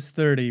 yeah, that was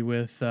 30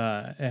 with,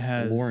 it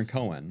has...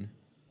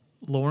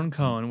 Lauren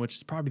Cohen, which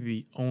is probably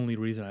the only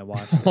reason I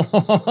watched it.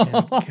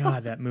 And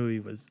God, that movie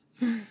was...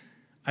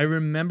 I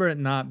remember it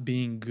not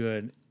being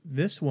good.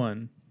 This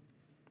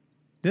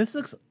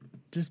looks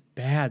just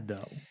bad,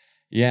 though.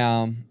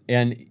 Yeah,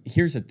 and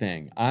here's the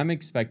thing. I'm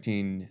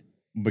expecting,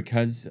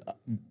 because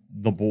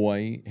The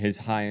Boy, his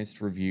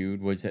highest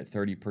reviewed, was at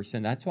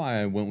 30%. That's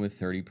why I went with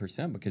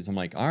 30%, because I'm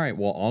like, all right,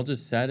 well, I'll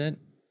just set it,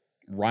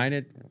 write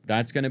it.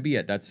 That's going to be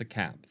it. That's the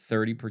cap,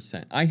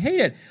 30%. I hate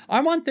it.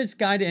 I want this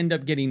guy to end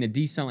up getting a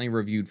decently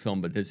reviewed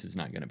film, but this is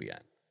not going to be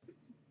it.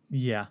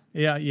 Yeah,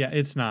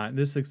 it's not.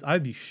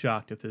 I'd be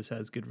shocked if this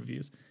has good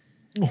reviews.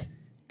 Oh.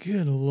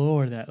 Good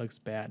Lord, that looks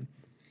bad.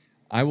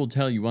 I will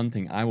tell you one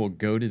thing. I will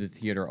go to the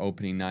theater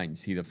opening night and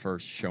see the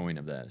first showing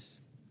of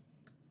this.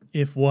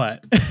 If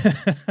what?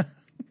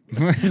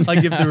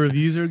 Like if the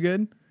reviews are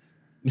good?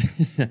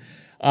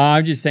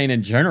 I'm just saying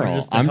in general.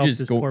 Just to help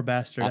this poor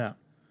bastard out.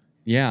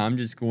 Yeah, I'm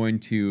just going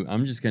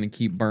to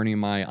keep burning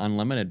my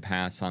unlimited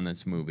pass on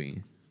this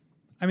movie.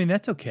 I mean,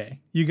 that's okay.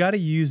 You got to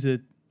use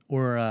it,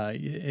 or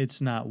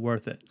it's not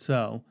worth it.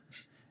 So,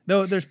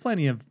 though, there's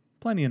plenty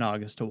in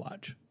August to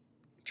watch.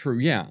 True,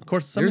 yeah. Of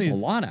course, there's a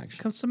lot,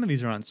 actually. Some of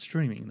these are on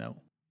streaming, though.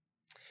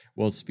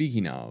 Well,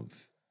 speaking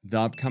of, the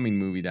upcoming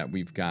movie that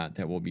we've got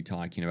that we'll be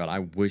talking about, I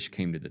wish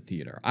came to the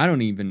theater.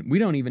 We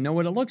don't even know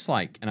what it looks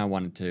like, and I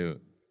wanted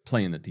to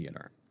play in the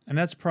theater. And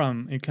that's the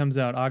problem. It comes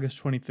out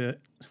August 25th.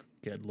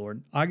 Good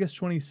Lord. August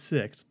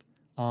 26th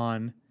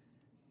on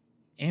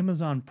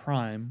Amazon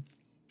Prime.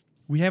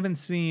 I've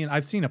seen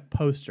a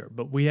poster,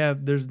 but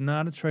there's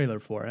not a trailer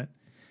for it.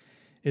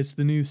 It's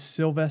the new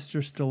Sylvester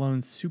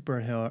Stallone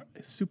superhero.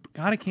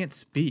 God, I can't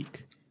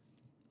speak.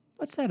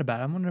 What's that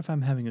about? I wonder if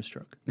I'm having a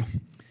stroke.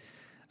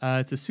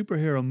 It's a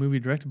superhero movie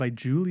directed by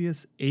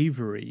Julius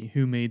Avery,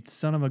 who made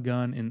Son of a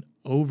Gun and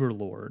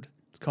Overlord.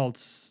 It's called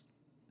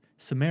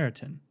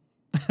Samaritan.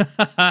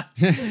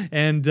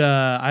 And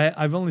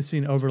I've only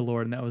seen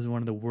Overlord, and that was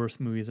one of the worst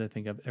movies I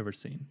think I've ever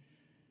seen.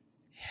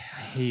 Yeah.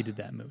 I hated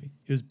that movie.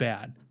 It was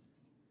bad.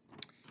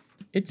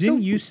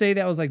 Didn't you say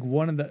that was like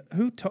one of the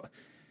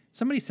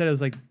somebody said it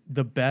was like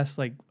the best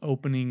like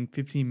opening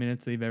 15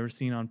 minutes they've ever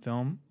seen on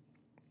film,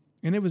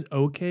 and it was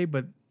okay,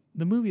 but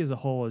the movie as a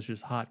whole is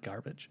just hot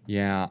garbage.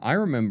 Yeah, I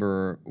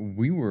remember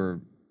we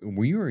were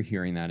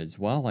hearing that as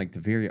well. Like the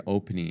very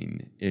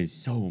opening is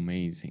so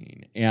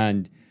amazing,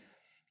 and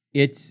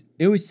it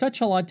was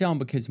such a letdown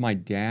because my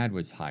dad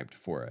was hyped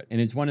for it, and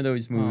it's one of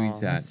those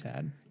movies that's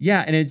sad.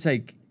 Yeah, and it's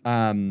like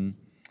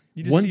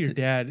you just see your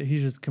dad;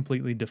 he's just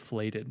completely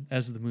deflated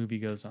as the movie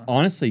goes on.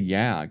 Honestly,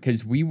 yeah,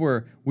 because we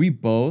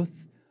both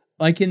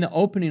like in the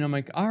opening. I'm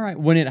like, all right,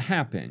 when it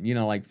happened,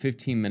 like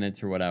 15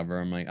 minutes or whatever.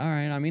 I'm like, all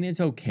right. I mean,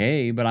 it's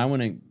okay, but I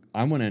want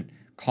to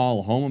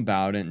call home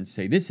about it and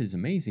say this is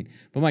amazing.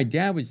 But my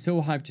dad was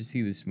so hyped to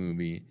see this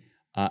movie.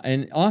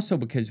 And also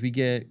because we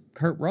get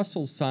Kurt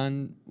Russell's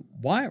son,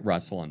 Wyatt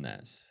Russell, in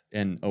this,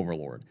 in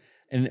Overlord.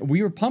 And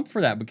we were pumped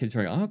for that because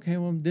we're like, okay,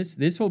 well,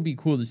 this will be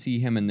cool to see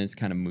him in this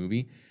kind of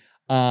movie.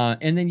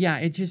 And then, yeah,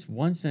 it just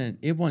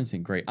wasn't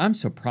great. I'm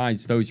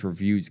surprised those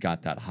reviews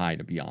got that high,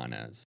 to be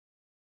honest.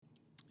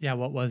 Yeah,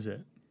 what was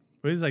it?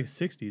 It was like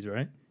 60s,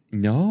 right?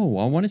 No,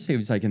 I want to say it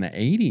was like in the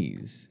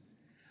 80s.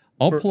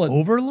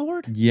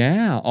 Overlord?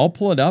 Yeah, I'll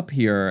pull it up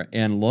here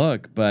and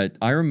look. But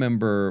I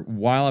remember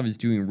while I was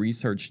doing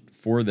research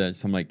for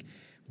this, I'm like,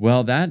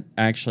 well, that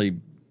actually,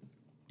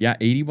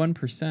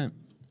 81%.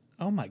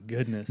 Oh my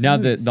goodness! Now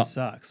that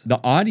sucks.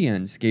 The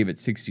audience gave it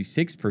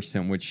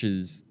 66%, which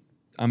is,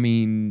 I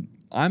mean,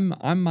 I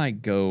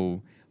might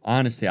go.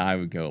 Honestly, I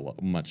would go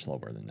much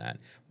lower than that.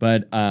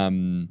 But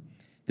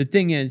the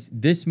thing is,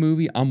 this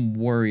movie, I'm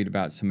worried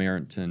about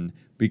Samaritan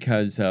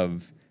because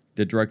of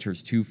the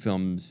director's two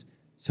films,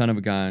 Son of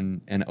a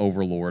Gun and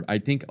Overlord. I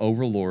think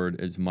Overlord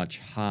is much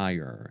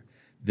higher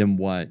than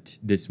what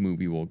this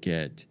movie will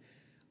get.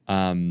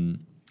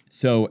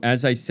 So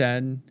as I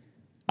said,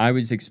 I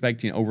was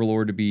expecting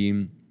Overlord to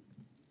be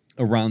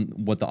around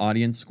what the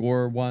audience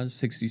score was,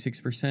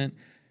 66%.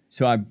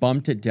 So I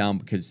bumped it down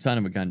because Son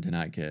of a Gun did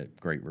not get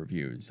great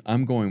reviews.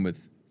 I'm going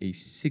with a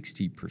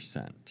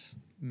 60%.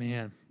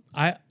 Man,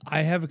 I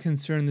have a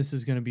concern this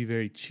is going to be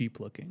very cheap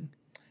looking.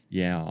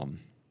 Yeah.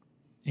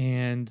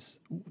 And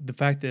the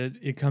fact that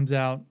it comes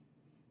out,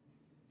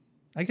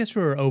 I guess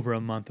we're over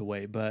a month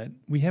away, but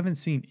we haven't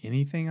seen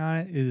anything on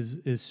it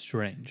is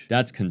strange.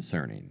 That's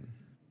concerning.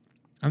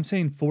 I'm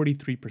saying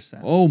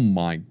 43%. Oh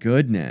my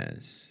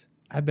goodness.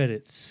 I bet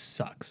it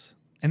sucks.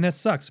 And that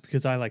sucks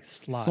because I like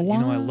Sly. You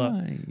know,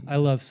 I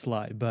love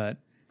Sly, but...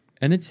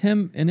 And it's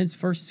him in his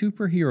first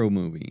superhero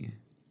movie.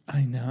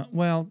 I know.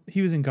 Well,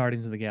 he was in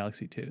Guardians of the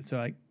Galaxy too,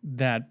 so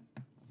that...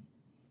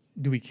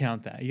 Do we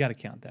count that? You got to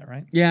count that,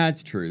 right? Yeah,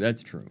 it's true.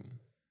 That's true.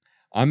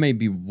 I may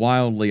be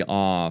wildly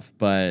off,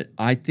 but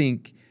I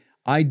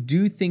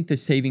do think the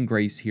saving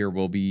grace here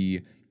will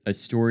be a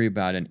story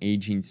about an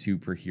aging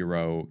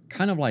superhero,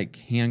 kind of like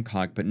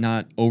Hancock, but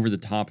not over the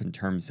top in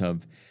terms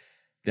of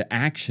the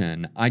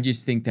action. I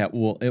just think that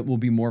it will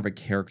be more of a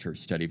character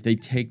study. If they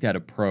take that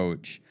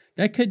approach,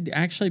 that could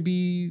actually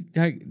be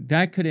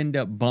that could end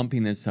up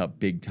bumping this up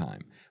big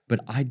time. But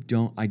I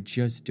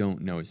just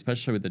don't know,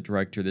 especially with the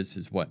director. This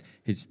is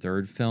his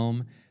third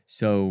film.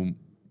 So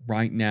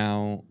right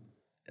now,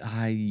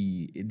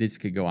 this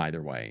could go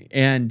either way.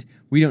 And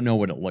we don't know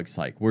what it looks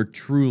like. We're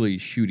truly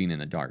shooting in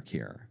the dark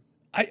here.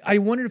 I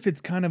wonder if it's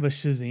kind of a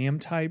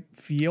Shazam type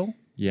feel.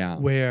 Yeah.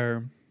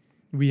 Where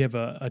we have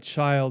a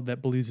child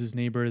that believes his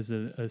neighbor is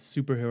a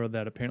superhero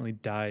that apparently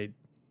died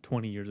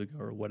 20 years ago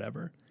or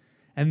whatever.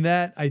 And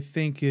that, I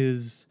think,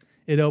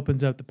 it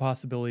opens up the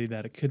possibility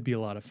that it could be a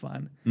lot of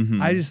fun.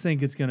 Mm-hmm. I just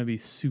think it's going to be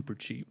super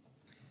cheap.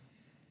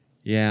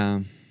 Yeah,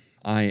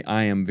 I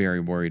am very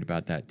worried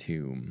about that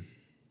too.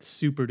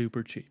 Super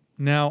duper cheap.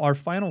 Now, our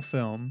final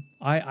film,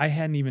 I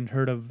hadn't even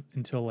heard of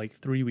until like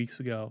 3 weeks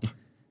ago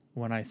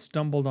when I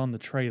stumbled on the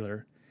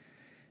trailer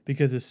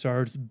because it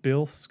stars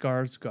Bill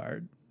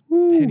Skarsgård,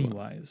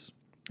 Pennywise.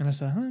 And I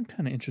said, I'm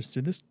kind of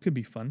interested. This could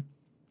be fun.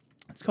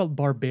 It's called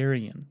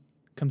Barbarian.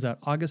 Comes out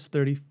August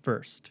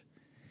 31st.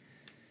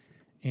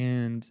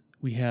 And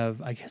we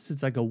have, I guess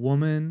it's like a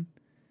woman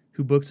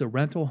who books a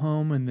rental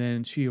home, and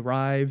then she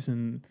arrives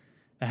and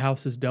the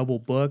house is double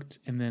booked,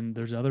 and then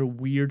there's other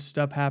weird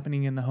stuff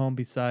happening in the home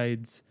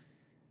besides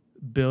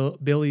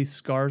Billy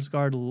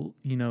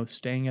Skarsgård,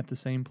 staying at the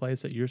same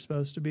place that you're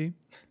supposed to be.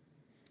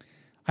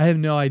 I have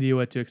no idea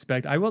what to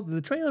expect.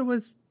 The trailer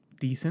was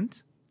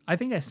decent. I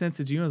think I sent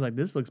it to you and I was like,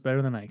 this looks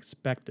better than I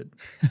expected.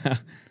 I'm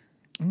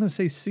going to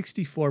say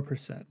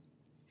 64%.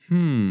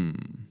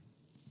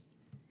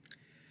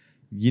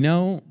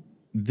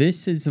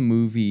 this is a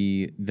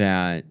movie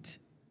that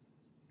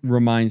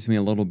reminds me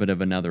a little bit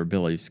of another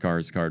Billy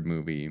Skarsgård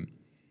movie,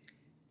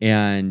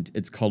 and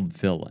it's called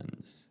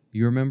Villains.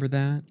 You remember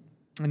that?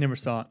 I never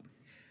saw it.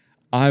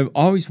 I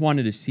always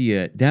wanted to see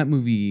it. That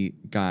movie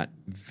got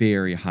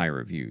very high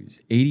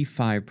reviews,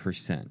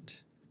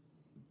 85%.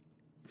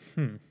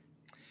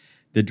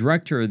 The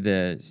director of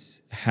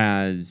this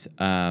has,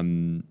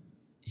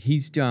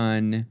 he's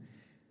done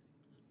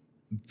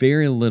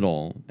very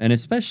little, and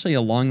especially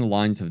along the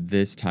lines of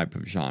this type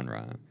of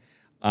genre.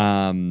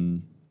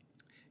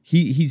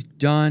 He's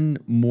done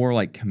more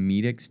like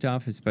comedic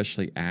stuff,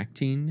 especially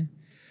acting.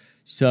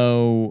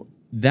 So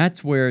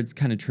that's where it's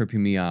kind of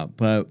tripping me up.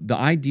 But the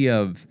idea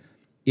of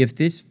if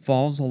this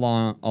falls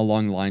along the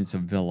lines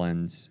of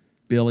Villains,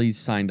 Billy's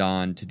signed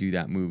on to do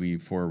that movie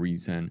for a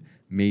reason.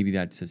 Maybe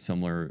that's a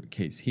similar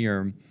case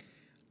here.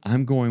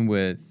 I'm going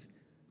with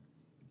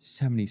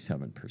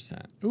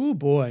 77%. Ooh,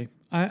 boy.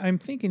 I'm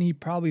thinking he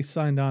probably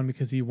signed on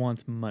because he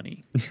wants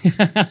money. If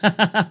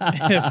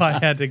I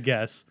had to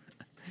guess.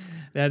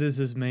 That is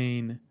his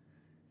main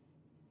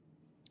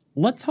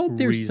Let's hope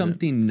there's reason.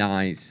 Something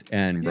nice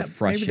and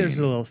refreshing. Maybe there's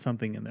a little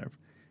something in there.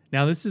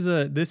 Now, this is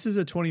a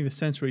 20th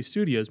Century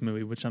Studios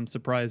movie, which I'm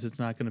surprised it's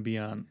not going to be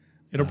on.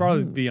 It'll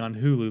probably be on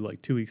Hulu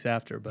like 2 weeks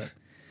after, but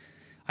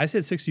I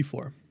said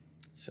 64.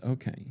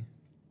 Okay.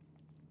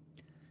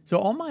 So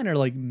all mine are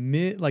like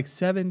mid, like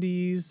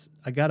 70s.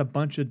 I got a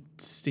bunch of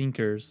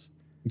stinkers,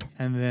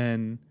 and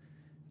then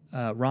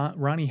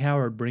Ronnie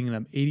Howard bringing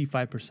up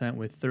 85%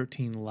 with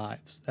 13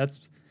 lives. That's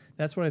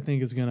what I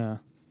think is gonna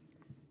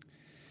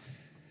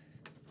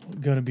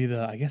be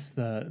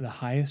the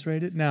highest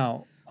rated.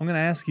 Now I'm gonna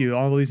ask you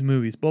all these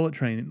movies. Bullet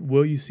Train,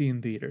 will you see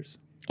in theaters?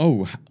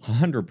 Oh,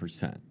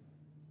 100%.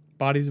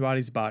 Bodies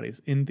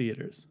in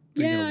theaters.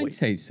 Or you Yeah, gonna I'd wait?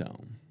 say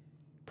so.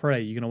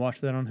 Prey, you gonna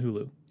watch that on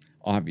Hulu?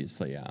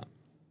 Obviously, yeah.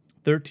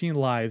 13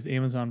 Lives,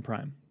 Amazon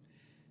Prime.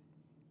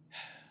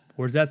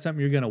 Or is that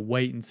something you're going to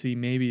wait and see?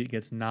 Maybe it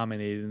gets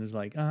nominated and it's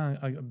like,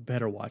 I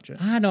better watch it.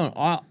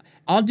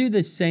 I'll do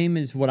the same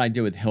as what I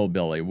did with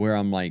Hillbilly, where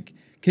I'm like,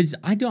 because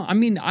I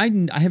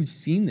have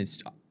seen this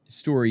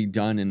story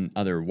done in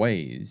other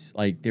ways.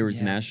 Like there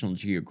was a National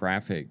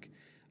Geographic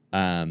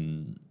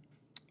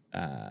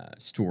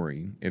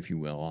story, if you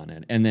will, on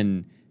it. And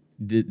then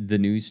the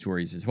news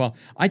stories as well.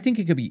 I think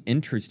it could be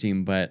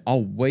interesting, but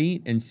I'll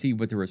wait and see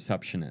what the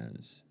reception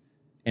is.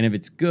 And if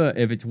it's good,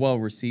 if it's well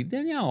received,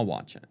 then yeah, I'll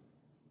watch it.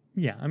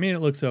 Yeah, I mean,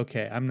 it looks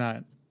okay.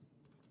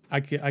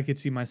 I could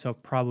see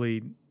myself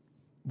probably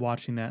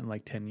watching that in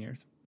like 10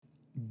 years.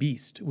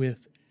 Beast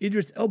with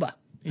Idris Elba. Are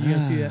you going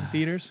to see that in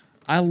theaters?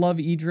 I love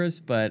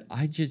Idris, but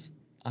I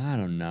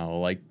don't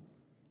know. Like,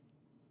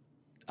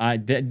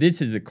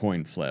 this is a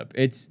coin flip.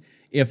 It's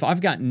if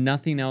I've got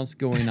nothing else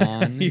going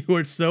on. You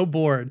were so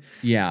bored.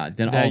 Yeah,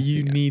 then that I'll see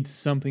you it. need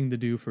something to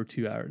do for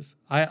 2 hours.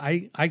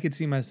 I could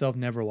see myself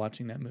never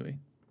watching that movie.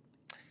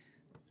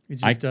 It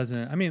just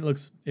doesn't. I mean,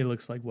 it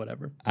looks like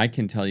whatever. I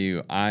can tell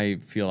you, I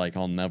feel like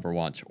I'll never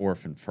watch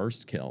Orphan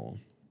First Kill.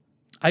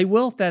 I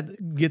will if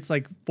that gets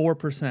like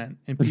 4%,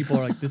 and people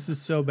are like, "This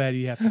is so bad,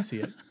 you have to see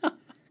it,"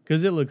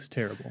 because it looks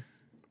terrible.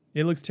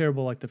 It looks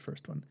terrible like the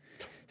first one.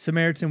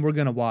 Samaritan, we're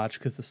gonna watch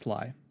because the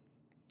Sly.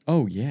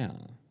 Oh yeah.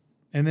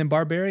 And then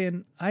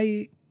Barbarian,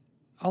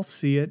 I'll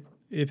see it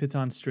if it's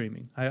on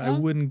streaming. I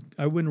wouldn't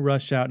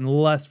rush out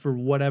unless for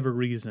whatever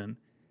reason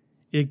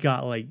it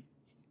got like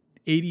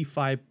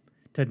 85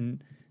 to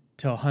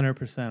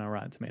 100% on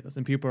Rotten Tomatoes,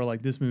 and people are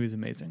like, "This movie's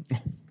amazing."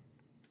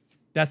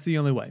 That's the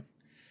only way.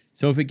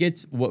 So if it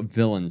gets what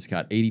Villains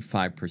got,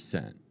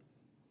 85%.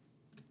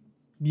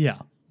 Yeah,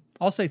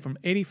 I'll say from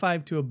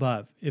 85 to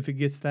above. If it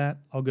gets that,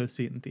 I'll go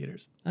see it in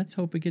theaters. Let's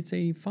hope it gets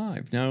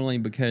 85. Not only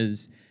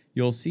because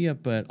you'll see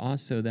it, but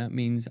also that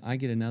means I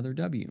get another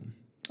W.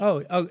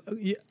 Oh,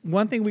 yeah.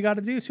 One thing we got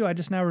to do too, I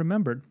just now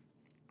remembered.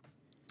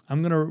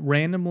 I'm going to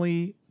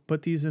randomly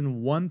put these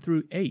in 1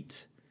 through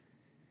 8.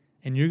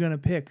 And you're going to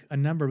pick a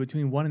number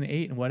between 1 and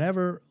 8. And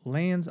whatever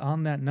lands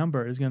on that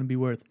number is going to be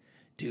worth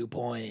 2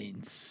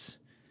 points.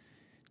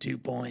 2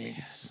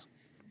 points.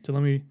 So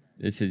let me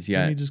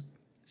just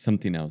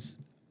something else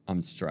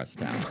I'm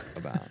stressed out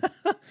about.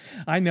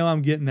 I know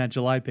I'm getting that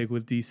July pick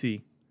with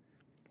DC.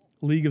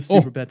 League of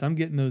Super Pets. I'm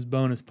getting those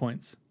bonus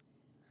points.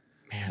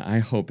 Man, I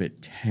hope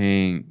it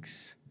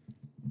tanks.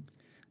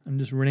 I'm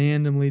just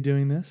randomly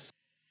doing this.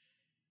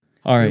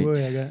 All right.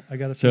 Wait, I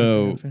got to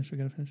finish. I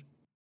got to finish.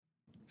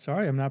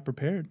 Sorry, I'm not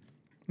prepared.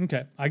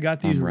 Okay, I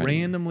got these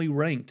randomly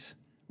ranked,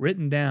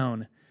 written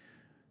down,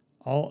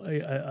 all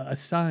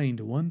assigned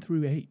 1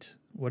 through 8.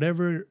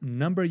 Whatever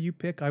number you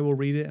pick, I will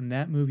read it, and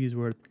that movie is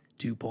worth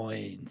 2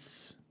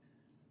 points.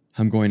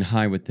 I'm going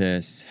high with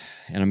this,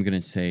 and I'm going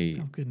to say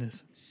oh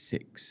goodness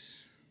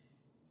 6.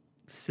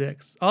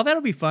 6. Oh,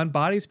 that'll be fun.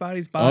 Bodies.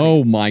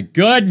 Oh my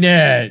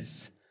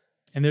goodness!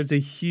 And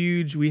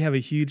we have a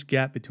huge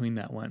gap between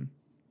that one,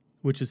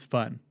 which is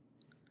fun.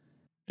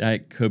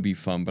 That could be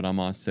fun, but I'm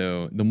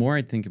also, the more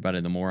I think about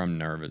it, the more I'm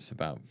nervous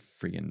about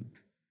freaking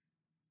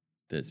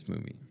this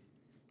movie.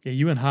 Yeah,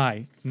 you went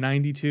high.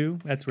 92.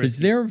 That's Because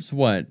risky. there's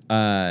what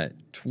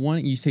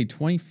 20. You say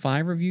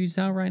 25 reviews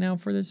out right now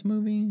for this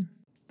movie.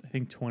 I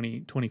think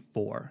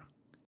 24.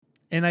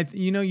 And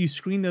you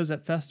screen those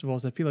at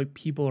festivals. I feel like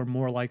people are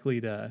more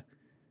likely to,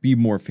 Be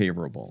more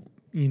favorable.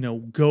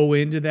 go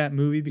into that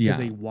movie because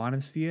Yeah. they want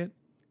to see it,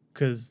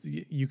 because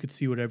you could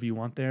see whatever you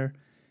want there.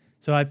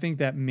 So I think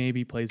that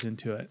maybe plays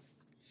into it.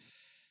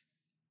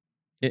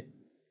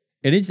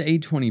 It is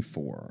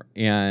A24,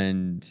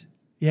 and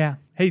Yeah.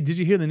 Hey, did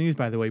you hear the news,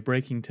 by the way,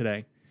 breaking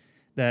today,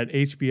 that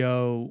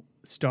HBO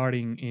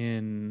starting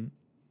in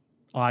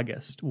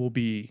August will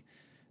be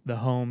the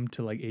home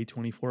to like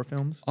A24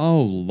 films?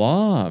 oh,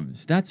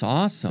 loves. That's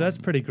awesome. So that's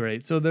pretty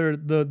great. So they're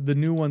the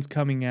new ones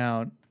coming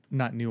out,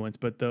 not new ones,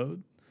 but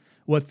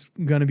what's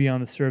going to be on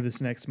the service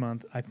next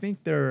month. I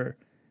think there are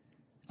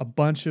a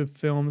bunch of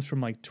films from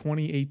like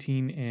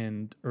 2018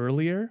 and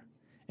earlier,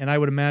 and I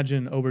would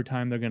imagine over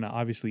time they're going to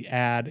obviously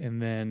add,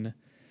 and then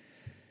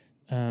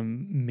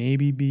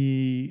maybe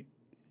be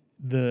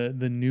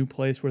the new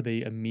place where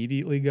they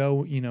immediately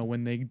go,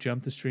 when they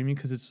jump to streaming,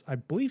 because I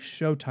believe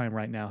Showtime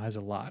right now has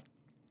a lot.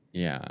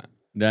 Yeah,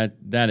 that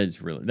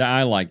is really.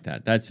 I like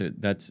that.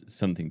 That's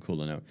something cool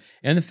to know,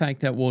 and the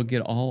fact that we'll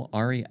get all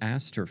Ari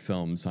Aster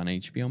films on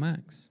HBO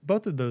Max.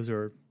 Both of those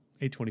are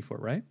A24,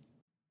 right?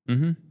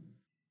 Mm-hmm.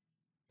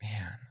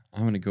 Man,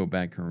 I'm gonna go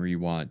back and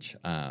rewatch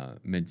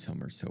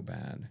Midsummer so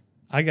bad.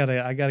 I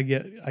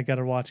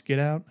gotta watch Get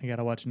Out. I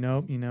gotta watch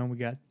Nope. We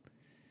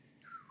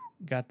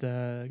got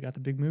the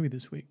big movie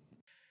this week.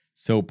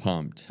 So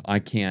pumped! I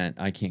can't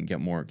get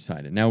more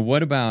excited. Now,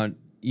 what about,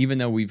 even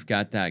though we've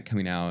got that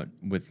coming out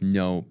with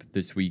Nope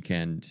this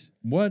weekend,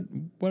 what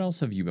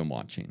else have you been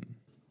watching?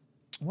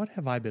 What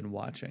have I been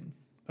watching?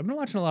 I've been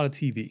watching a lot of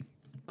TV.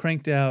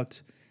 Cranked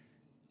out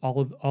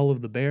all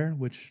of the Bear,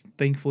 which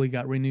thankfully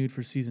got renewed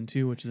for season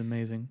 2, which is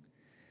amazing.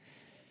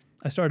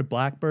 I started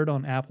Blackbird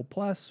on Apple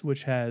Plus,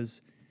 which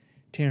has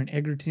Taron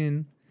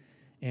Egerton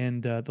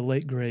and the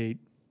late great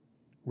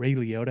Ray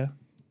Liotta.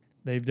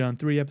 They've done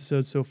 3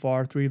 episodes so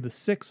far, 3 of the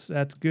 6.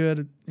 That's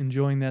good.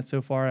 Enjoying that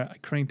so far. I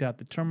cranked out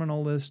The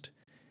Terminal List,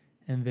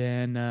 and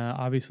then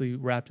obviously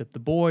wrapped up The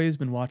Boys.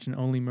 Been watching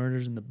Only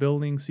Murders in the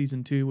Building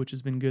season 2, which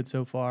has been good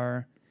so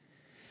far.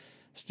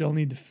 Still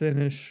need to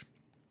finish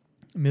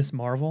Miss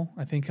Marvel.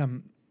 I think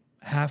I'm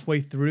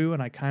halfway through,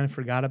 and I kind of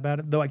forgot about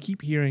it. Though I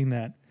keep hearing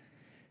that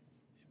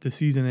the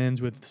season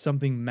ends with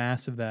something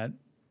massive that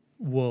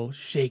will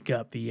shake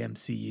up the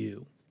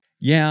MCU.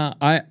 Yeah,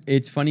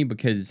 it's funny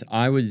because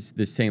I was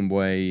the same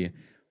way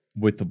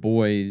with The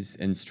Boys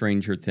and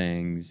Stranger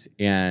Things,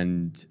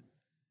 and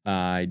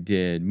I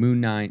did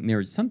Moon Knight, and there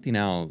was something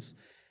else,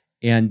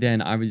 and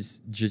then I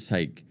was just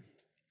like,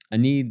 I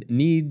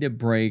need a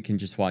break and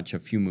just watch a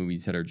few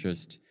movies that are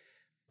just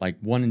like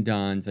one and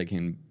dones. I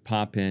can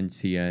pop in,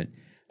 see it,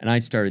 and I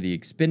started The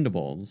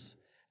Expendables.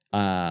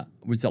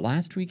 Was it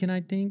last weekend,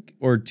 I think,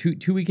 or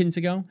two weekends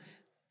ago?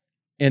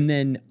 And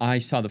then I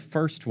saw the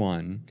first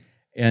one,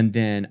 and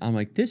then I'm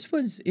like,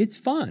 it's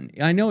fun.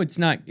 I know it's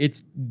not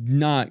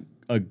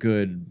a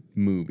good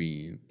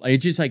movie.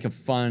 It's just like a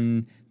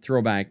fun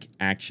throwback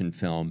action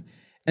film.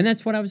 And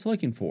that's what I was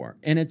looking for.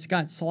 And it's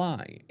got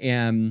Sly.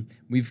 And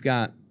we've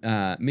got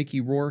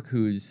Mickey Rourke,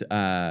 who's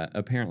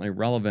apparently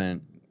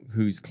relevant,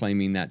 who's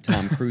claiming that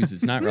Tom Cruise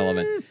is not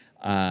relevant.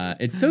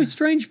 It's so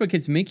strange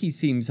because Mickey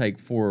seems like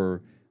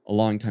for a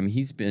long time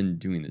he's been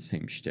doing the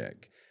same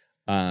shtick.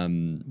 Well,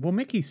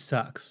 Mickey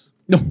sucks.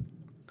 No.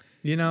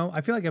 I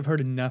feel like I've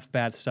heard enough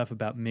bad stuff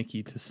about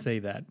Mickey to say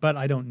that, but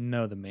I don't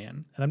know the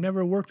man, and I've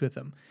never worked with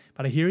him.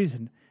 But I hear he's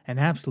an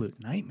absolute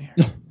nightmare.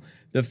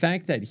 The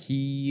fact that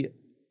he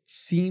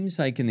seems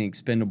like in The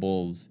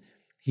Expendables,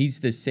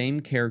 he's the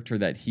same character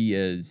that he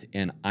is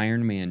in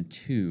Iron Man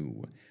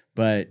 2,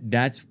 but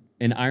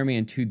in Iron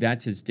Man 2,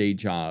 that's his day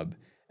job.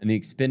 In The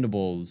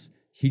Expendables,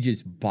 he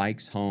just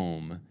bikes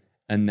home,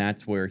 and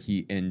that's where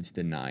he ends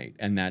the night.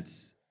 And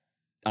that's,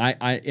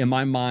 I in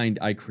my mind,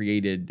 I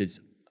created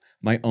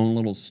my own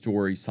little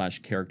story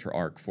 / character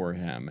arc for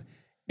him.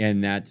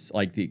 And that's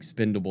like The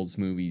Expendables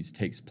movies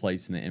takes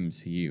place in the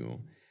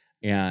MCU.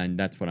 And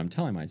that's what I'm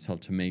telling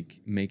myself to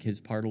make his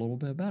part a little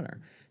bit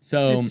better.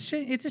 So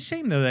it's a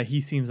shame though that he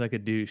seems like a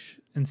douche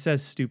and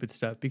says stupid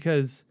stuff,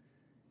 because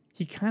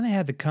he kind of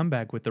had the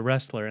comeback with The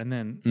Wrestler, and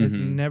then it's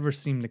never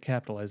seemed to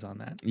capitalize on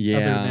that. Yeah.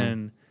 Other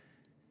than,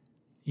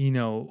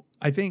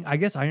 I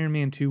guess Iron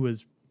Man 2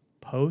 was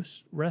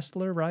post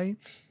Wrestler, right?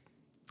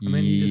 And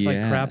then he just like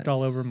crapped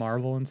all over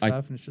Marvel and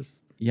stuff, and it's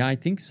just... Yeah, I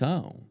think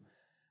so.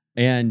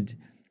 And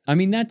I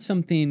mean, that's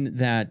something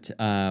that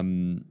I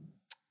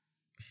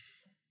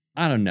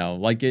don't know,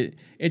 like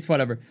it's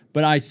whatever.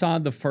 But I saw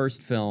the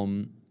first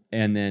film,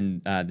 and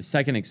then the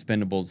second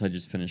Expendables I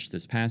just finished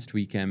this past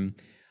weekend.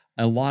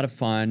 A lot of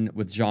fun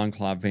with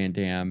Jean-Claude Van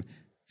Damme.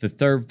 The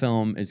third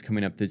film is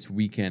coming up this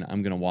weekend.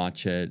 I'm going to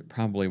watch it,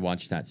 probably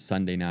watch that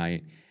Sunday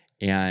night.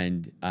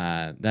 And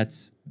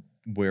that's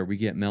where we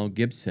get Mel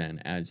Gibson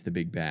as the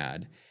big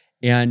bad.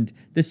 And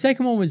the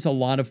second one was a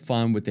lot of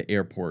fun with the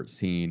airport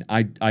scene.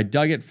 I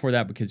dug it for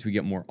that because we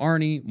get more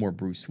Arnie, more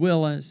Bruce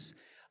Willis.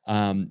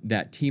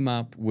 that team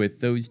up with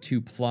those two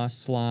plus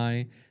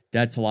Sly,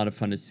 that's a lot of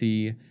fun to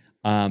see.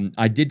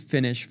 I did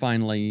finish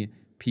finally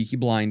Peaky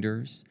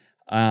Blinders.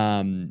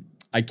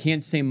 I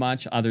can't say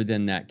much other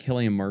than that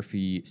Cillian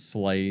Murphy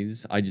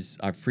slays. I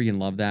freaking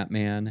love that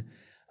man.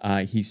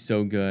 He's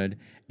so good.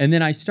 And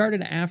then I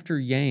started After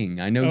Yang.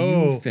 I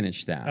know you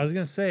finished that. I was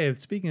going to say,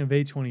 speaking of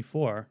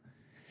A24.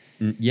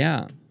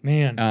 Yeah.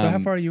 Man, so how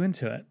far are you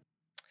into it?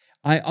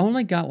 I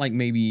only got like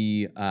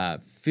maybe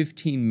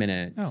 15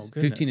 minutes,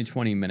 15 to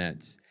 20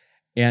 minutes.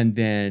 And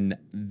then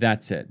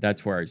that's it.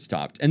 That's where I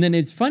stopped. And then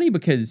it's funny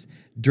because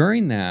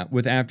during that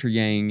with After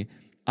Yang,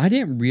 I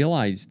didn't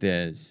realize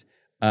this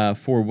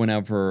for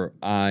whenever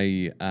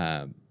I,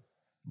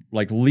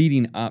 like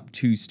leading up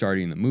to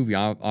starting the movie,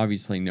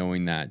 obviously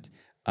knowing that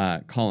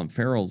Colin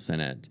Farrell's in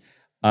it.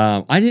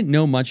 I didn't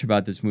know much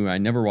about this movie. I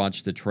never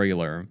watched the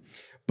trailer,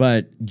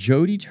 but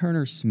Jodie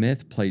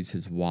Turner-Smith plays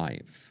his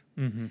wife.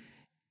 Mm-hmm.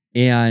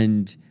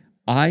 And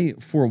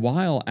for a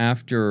while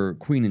after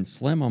Queen and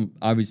Slim,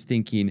 I was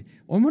thinking,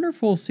 well, I wonder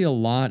if we'll see a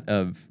lot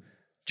of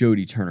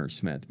Jodie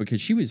Turner-Smith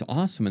because she was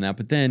awesome in that.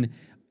 But then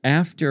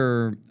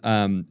after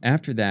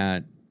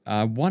that,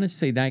 I want to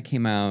say that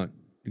came out,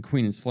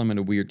 Queen and Slim, at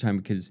a weird time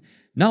because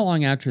not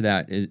long after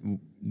that,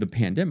 the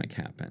pandemic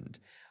happened.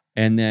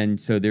 And then,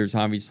 so there's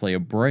obviously a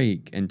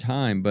break in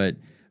time, but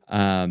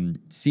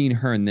seeing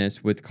her in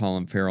this with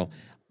Colin Farrell,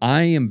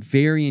 I am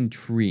very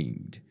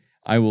intrigued.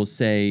 I will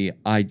say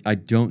I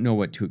don't know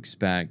what to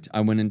expect.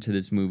 I went into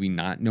this movie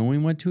not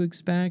knowing what to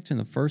expect in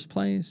the first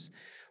place.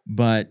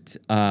 But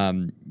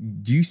do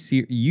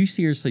you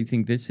seriously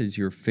think this is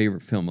your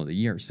favorite film of the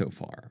year so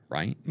far,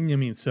 right? I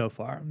mean, so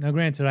far. Now,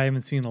 granted, I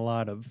haven't seen a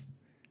lot of,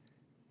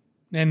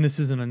 and this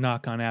isn't a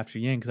knock on After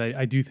Yang because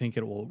I do think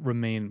it will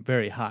remain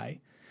very high.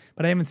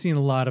 But I haven't seen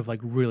a lot of like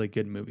really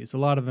good movies. A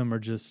lot of them are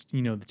just,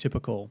 the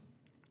typical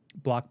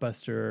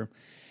blockbuster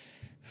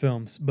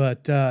films.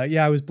 But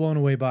yeah, I was blown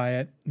away by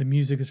it. The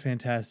music is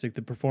fantastic.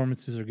 The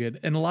performances are good.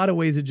 In a lot of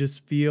ways, it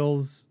just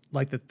feels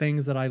like the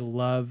things that I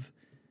love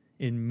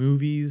in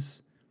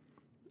movies,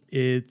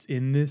 it's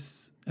in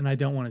this, and I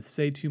don't want to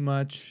say too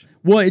much.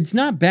 Well, it's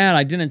not bad.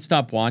 I didn't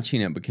stop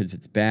watching it because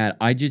it's bad.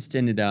 I just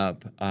ended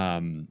up,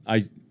 I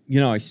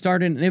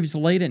started, and it was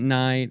late at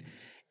night,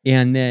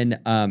 and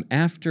then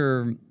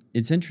after,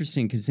 it's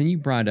interesting because then you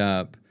brought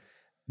up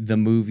the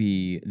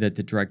movie that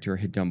the director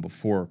had done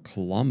before,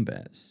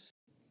 Columbus.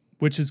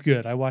 Which is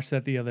good. I watched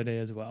that the other day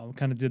as well.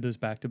 Kind of did those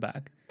back to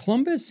back.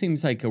 Columbus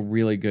seems like a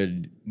really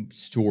good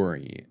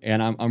story,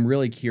 and I'm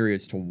really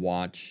curious to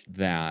watch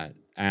that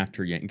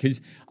After Yang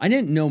because I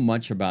didn't know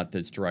much about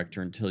this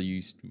director until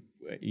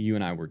you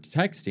and I were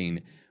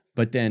texting.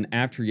 But then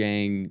After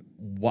Yang,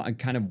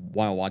 kind of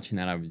while watching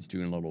that, I was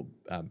doing a little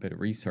bit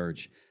of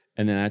research,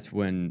 and then that's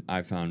when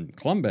I found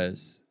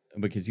Columbus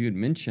because you had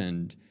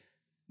mentioned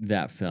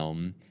that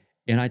film.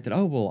 And I thought,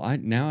 oh, well,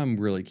 now I'm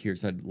really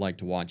curious. I'd like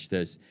to watch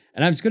this.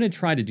 And I was going to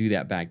try to do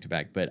that back to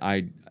back, but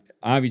I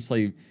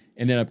obviously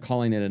ended up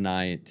calling it a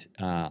night.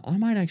 I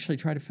might actually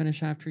try to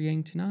finish After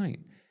Yang tonight.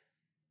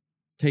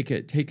 Take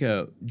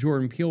a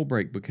Jordan Peele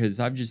break because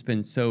I've just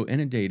been so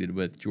inundated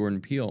with Jordan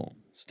Peele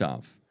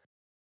stuff.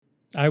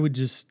 I would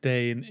just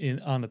stay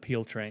on the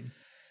Peele train.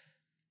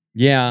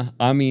 Yeah,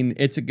 I mean,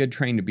 it's a good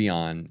train to be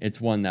on. It's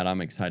one that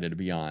I'm excited to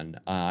be on.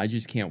 I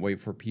just can't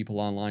wait for people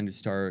online to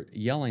start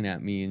yelling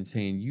at me and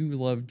saying, you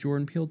love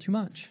Jordan Peele too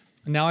much.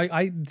 Now,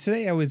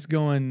 today I was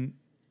going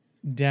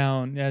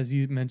down, as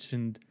you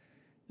mentioned,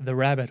 the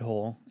rabbit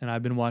hole, and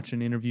I've been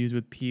watching interviews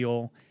with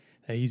Peele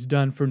that he's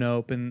done for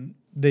Nope, and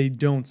they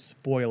don't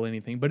spoil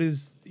anything. But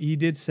he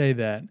did say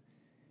that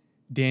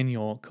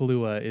Daniel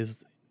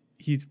Kaluuya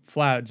he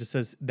flat out just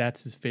says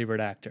that's his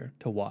favorite actor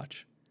to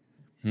watch.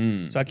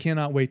 So I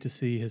cannot wait to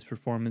see his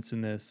performance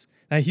in this.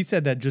 Now, he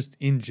said that just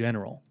in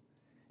general,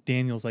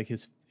 Daniel's like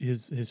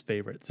his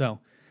favorite. So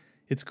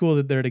it's cool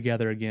that they're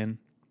together again.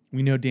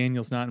 We know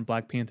Daniel's not in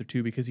Black Panther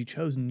 2 because he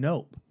chose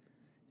Nope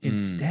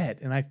instead.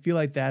 And I feel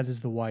like that is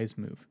the wise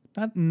move.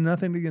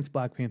 Nothing against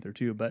Black Panther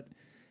 2, but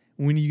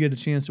when you get a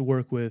chance to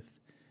work with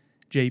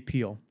Jay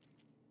Peele,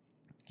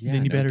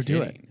 then you better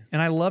do it.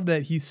 And I love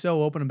that he's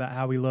so open about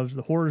how he loves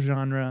the horror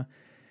genre.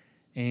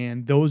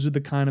 And those are the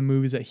kind of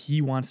movies that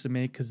he wants to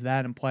make because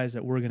that implies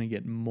that we're going to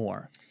get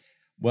more.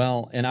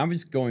 Well, and I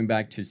was going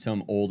back to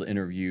some old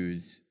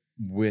interviews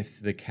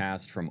with the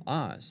cast from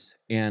Us,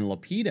 and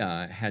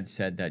Lapita had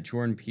said that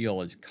Jordan Peele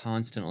is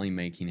constantly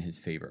making his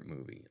favorite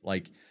movie.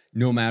 Like,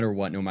 no matter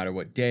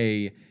what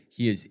day,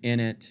 he is in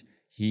it,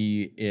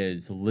 he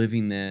is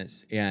living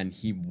this, and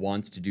he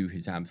wants to do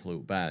his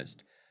absolute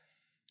best.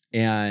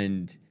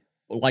 And,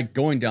 like,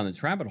 going down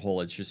this rabbit hole,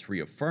 it's just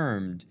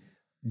reaffirmed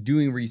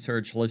doing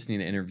research, listening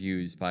to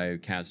interviews by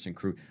cast and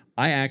crew.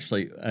 I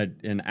actually,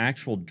 an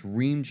actual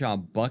dream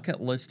job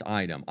bucket list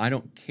item, I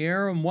don't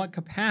care in what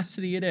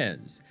capacity it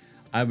is,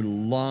 I would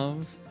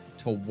love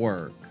to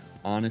work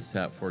on a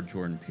set for a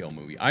Jordan Peele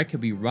movie. I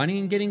could be running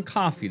and getting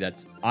coffee,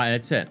 that's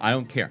it, I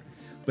don't care.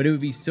 But it would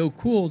be so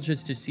cool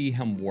just to see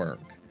him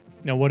work.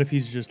 Now, what if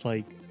he's just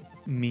like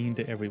mean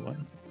to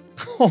everyone?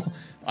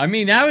 I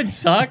mean, that would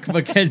suck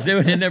because it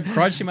would end up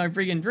crushing my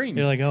freaking dreams.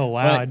 You're like, oh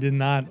wow,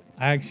 But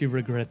I actually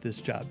regret this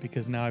job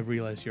because now I've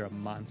realized you're a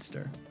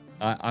monster.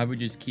 I would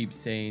just keep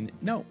saying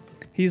no.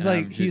 He's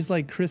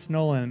like Chris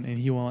Nolan, and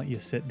he won't let you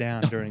sit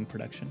down during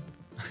production.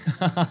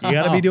 You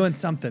got to be doing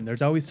something.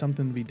 There's always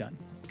something to be done.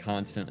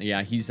 Constantly.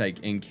 Yeah, he's like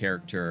in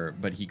character,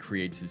 but he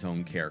creates his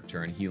own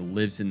character, and he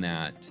lives in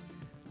that,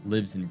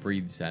 lives and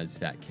breathes as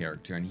that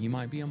character, and he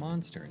might be a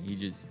monster. He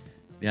just,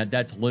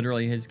 that's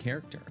literally his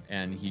character,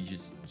 and he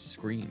just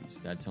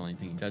screams. That's the only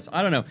thing he does.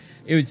 I don't know.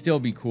 It would still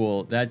be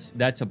cool. That's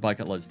a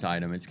bucket list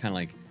item. It's kind of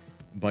like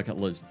bucket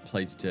list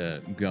place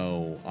to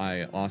go.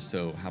 I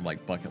also have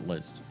like bucket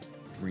list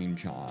dream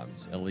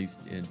jobs. At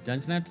least it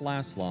doesn't have to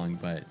last long,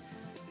 but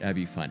that'd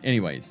be fun.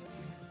 Anyways,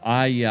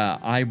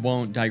 I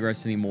won't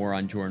digress anymore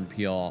on Jordan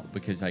Peele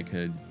because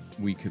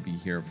we could be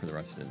here for the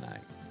rest of the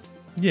night.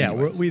 Yeah,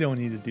 we don't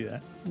need to do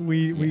that.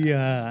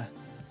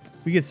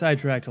 We get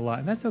sidetracked a lot,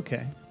 and that's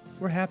okay.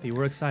 We're happy.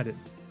 We're excited.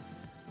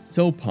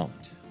 So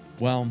pumped.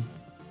 Well,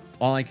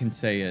 all I can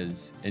say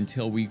is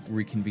until we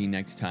reconvene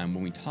next time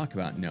when we talk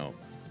about Nope,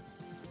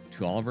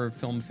 to all of our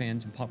film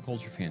fans and pop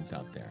culture fans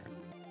out there,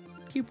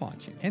 keep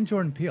watching. And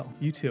Jordan Peele,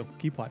 you too.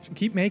 Keep watching.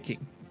 Keep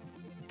making.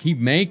 Keep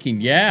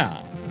making,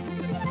 yeah.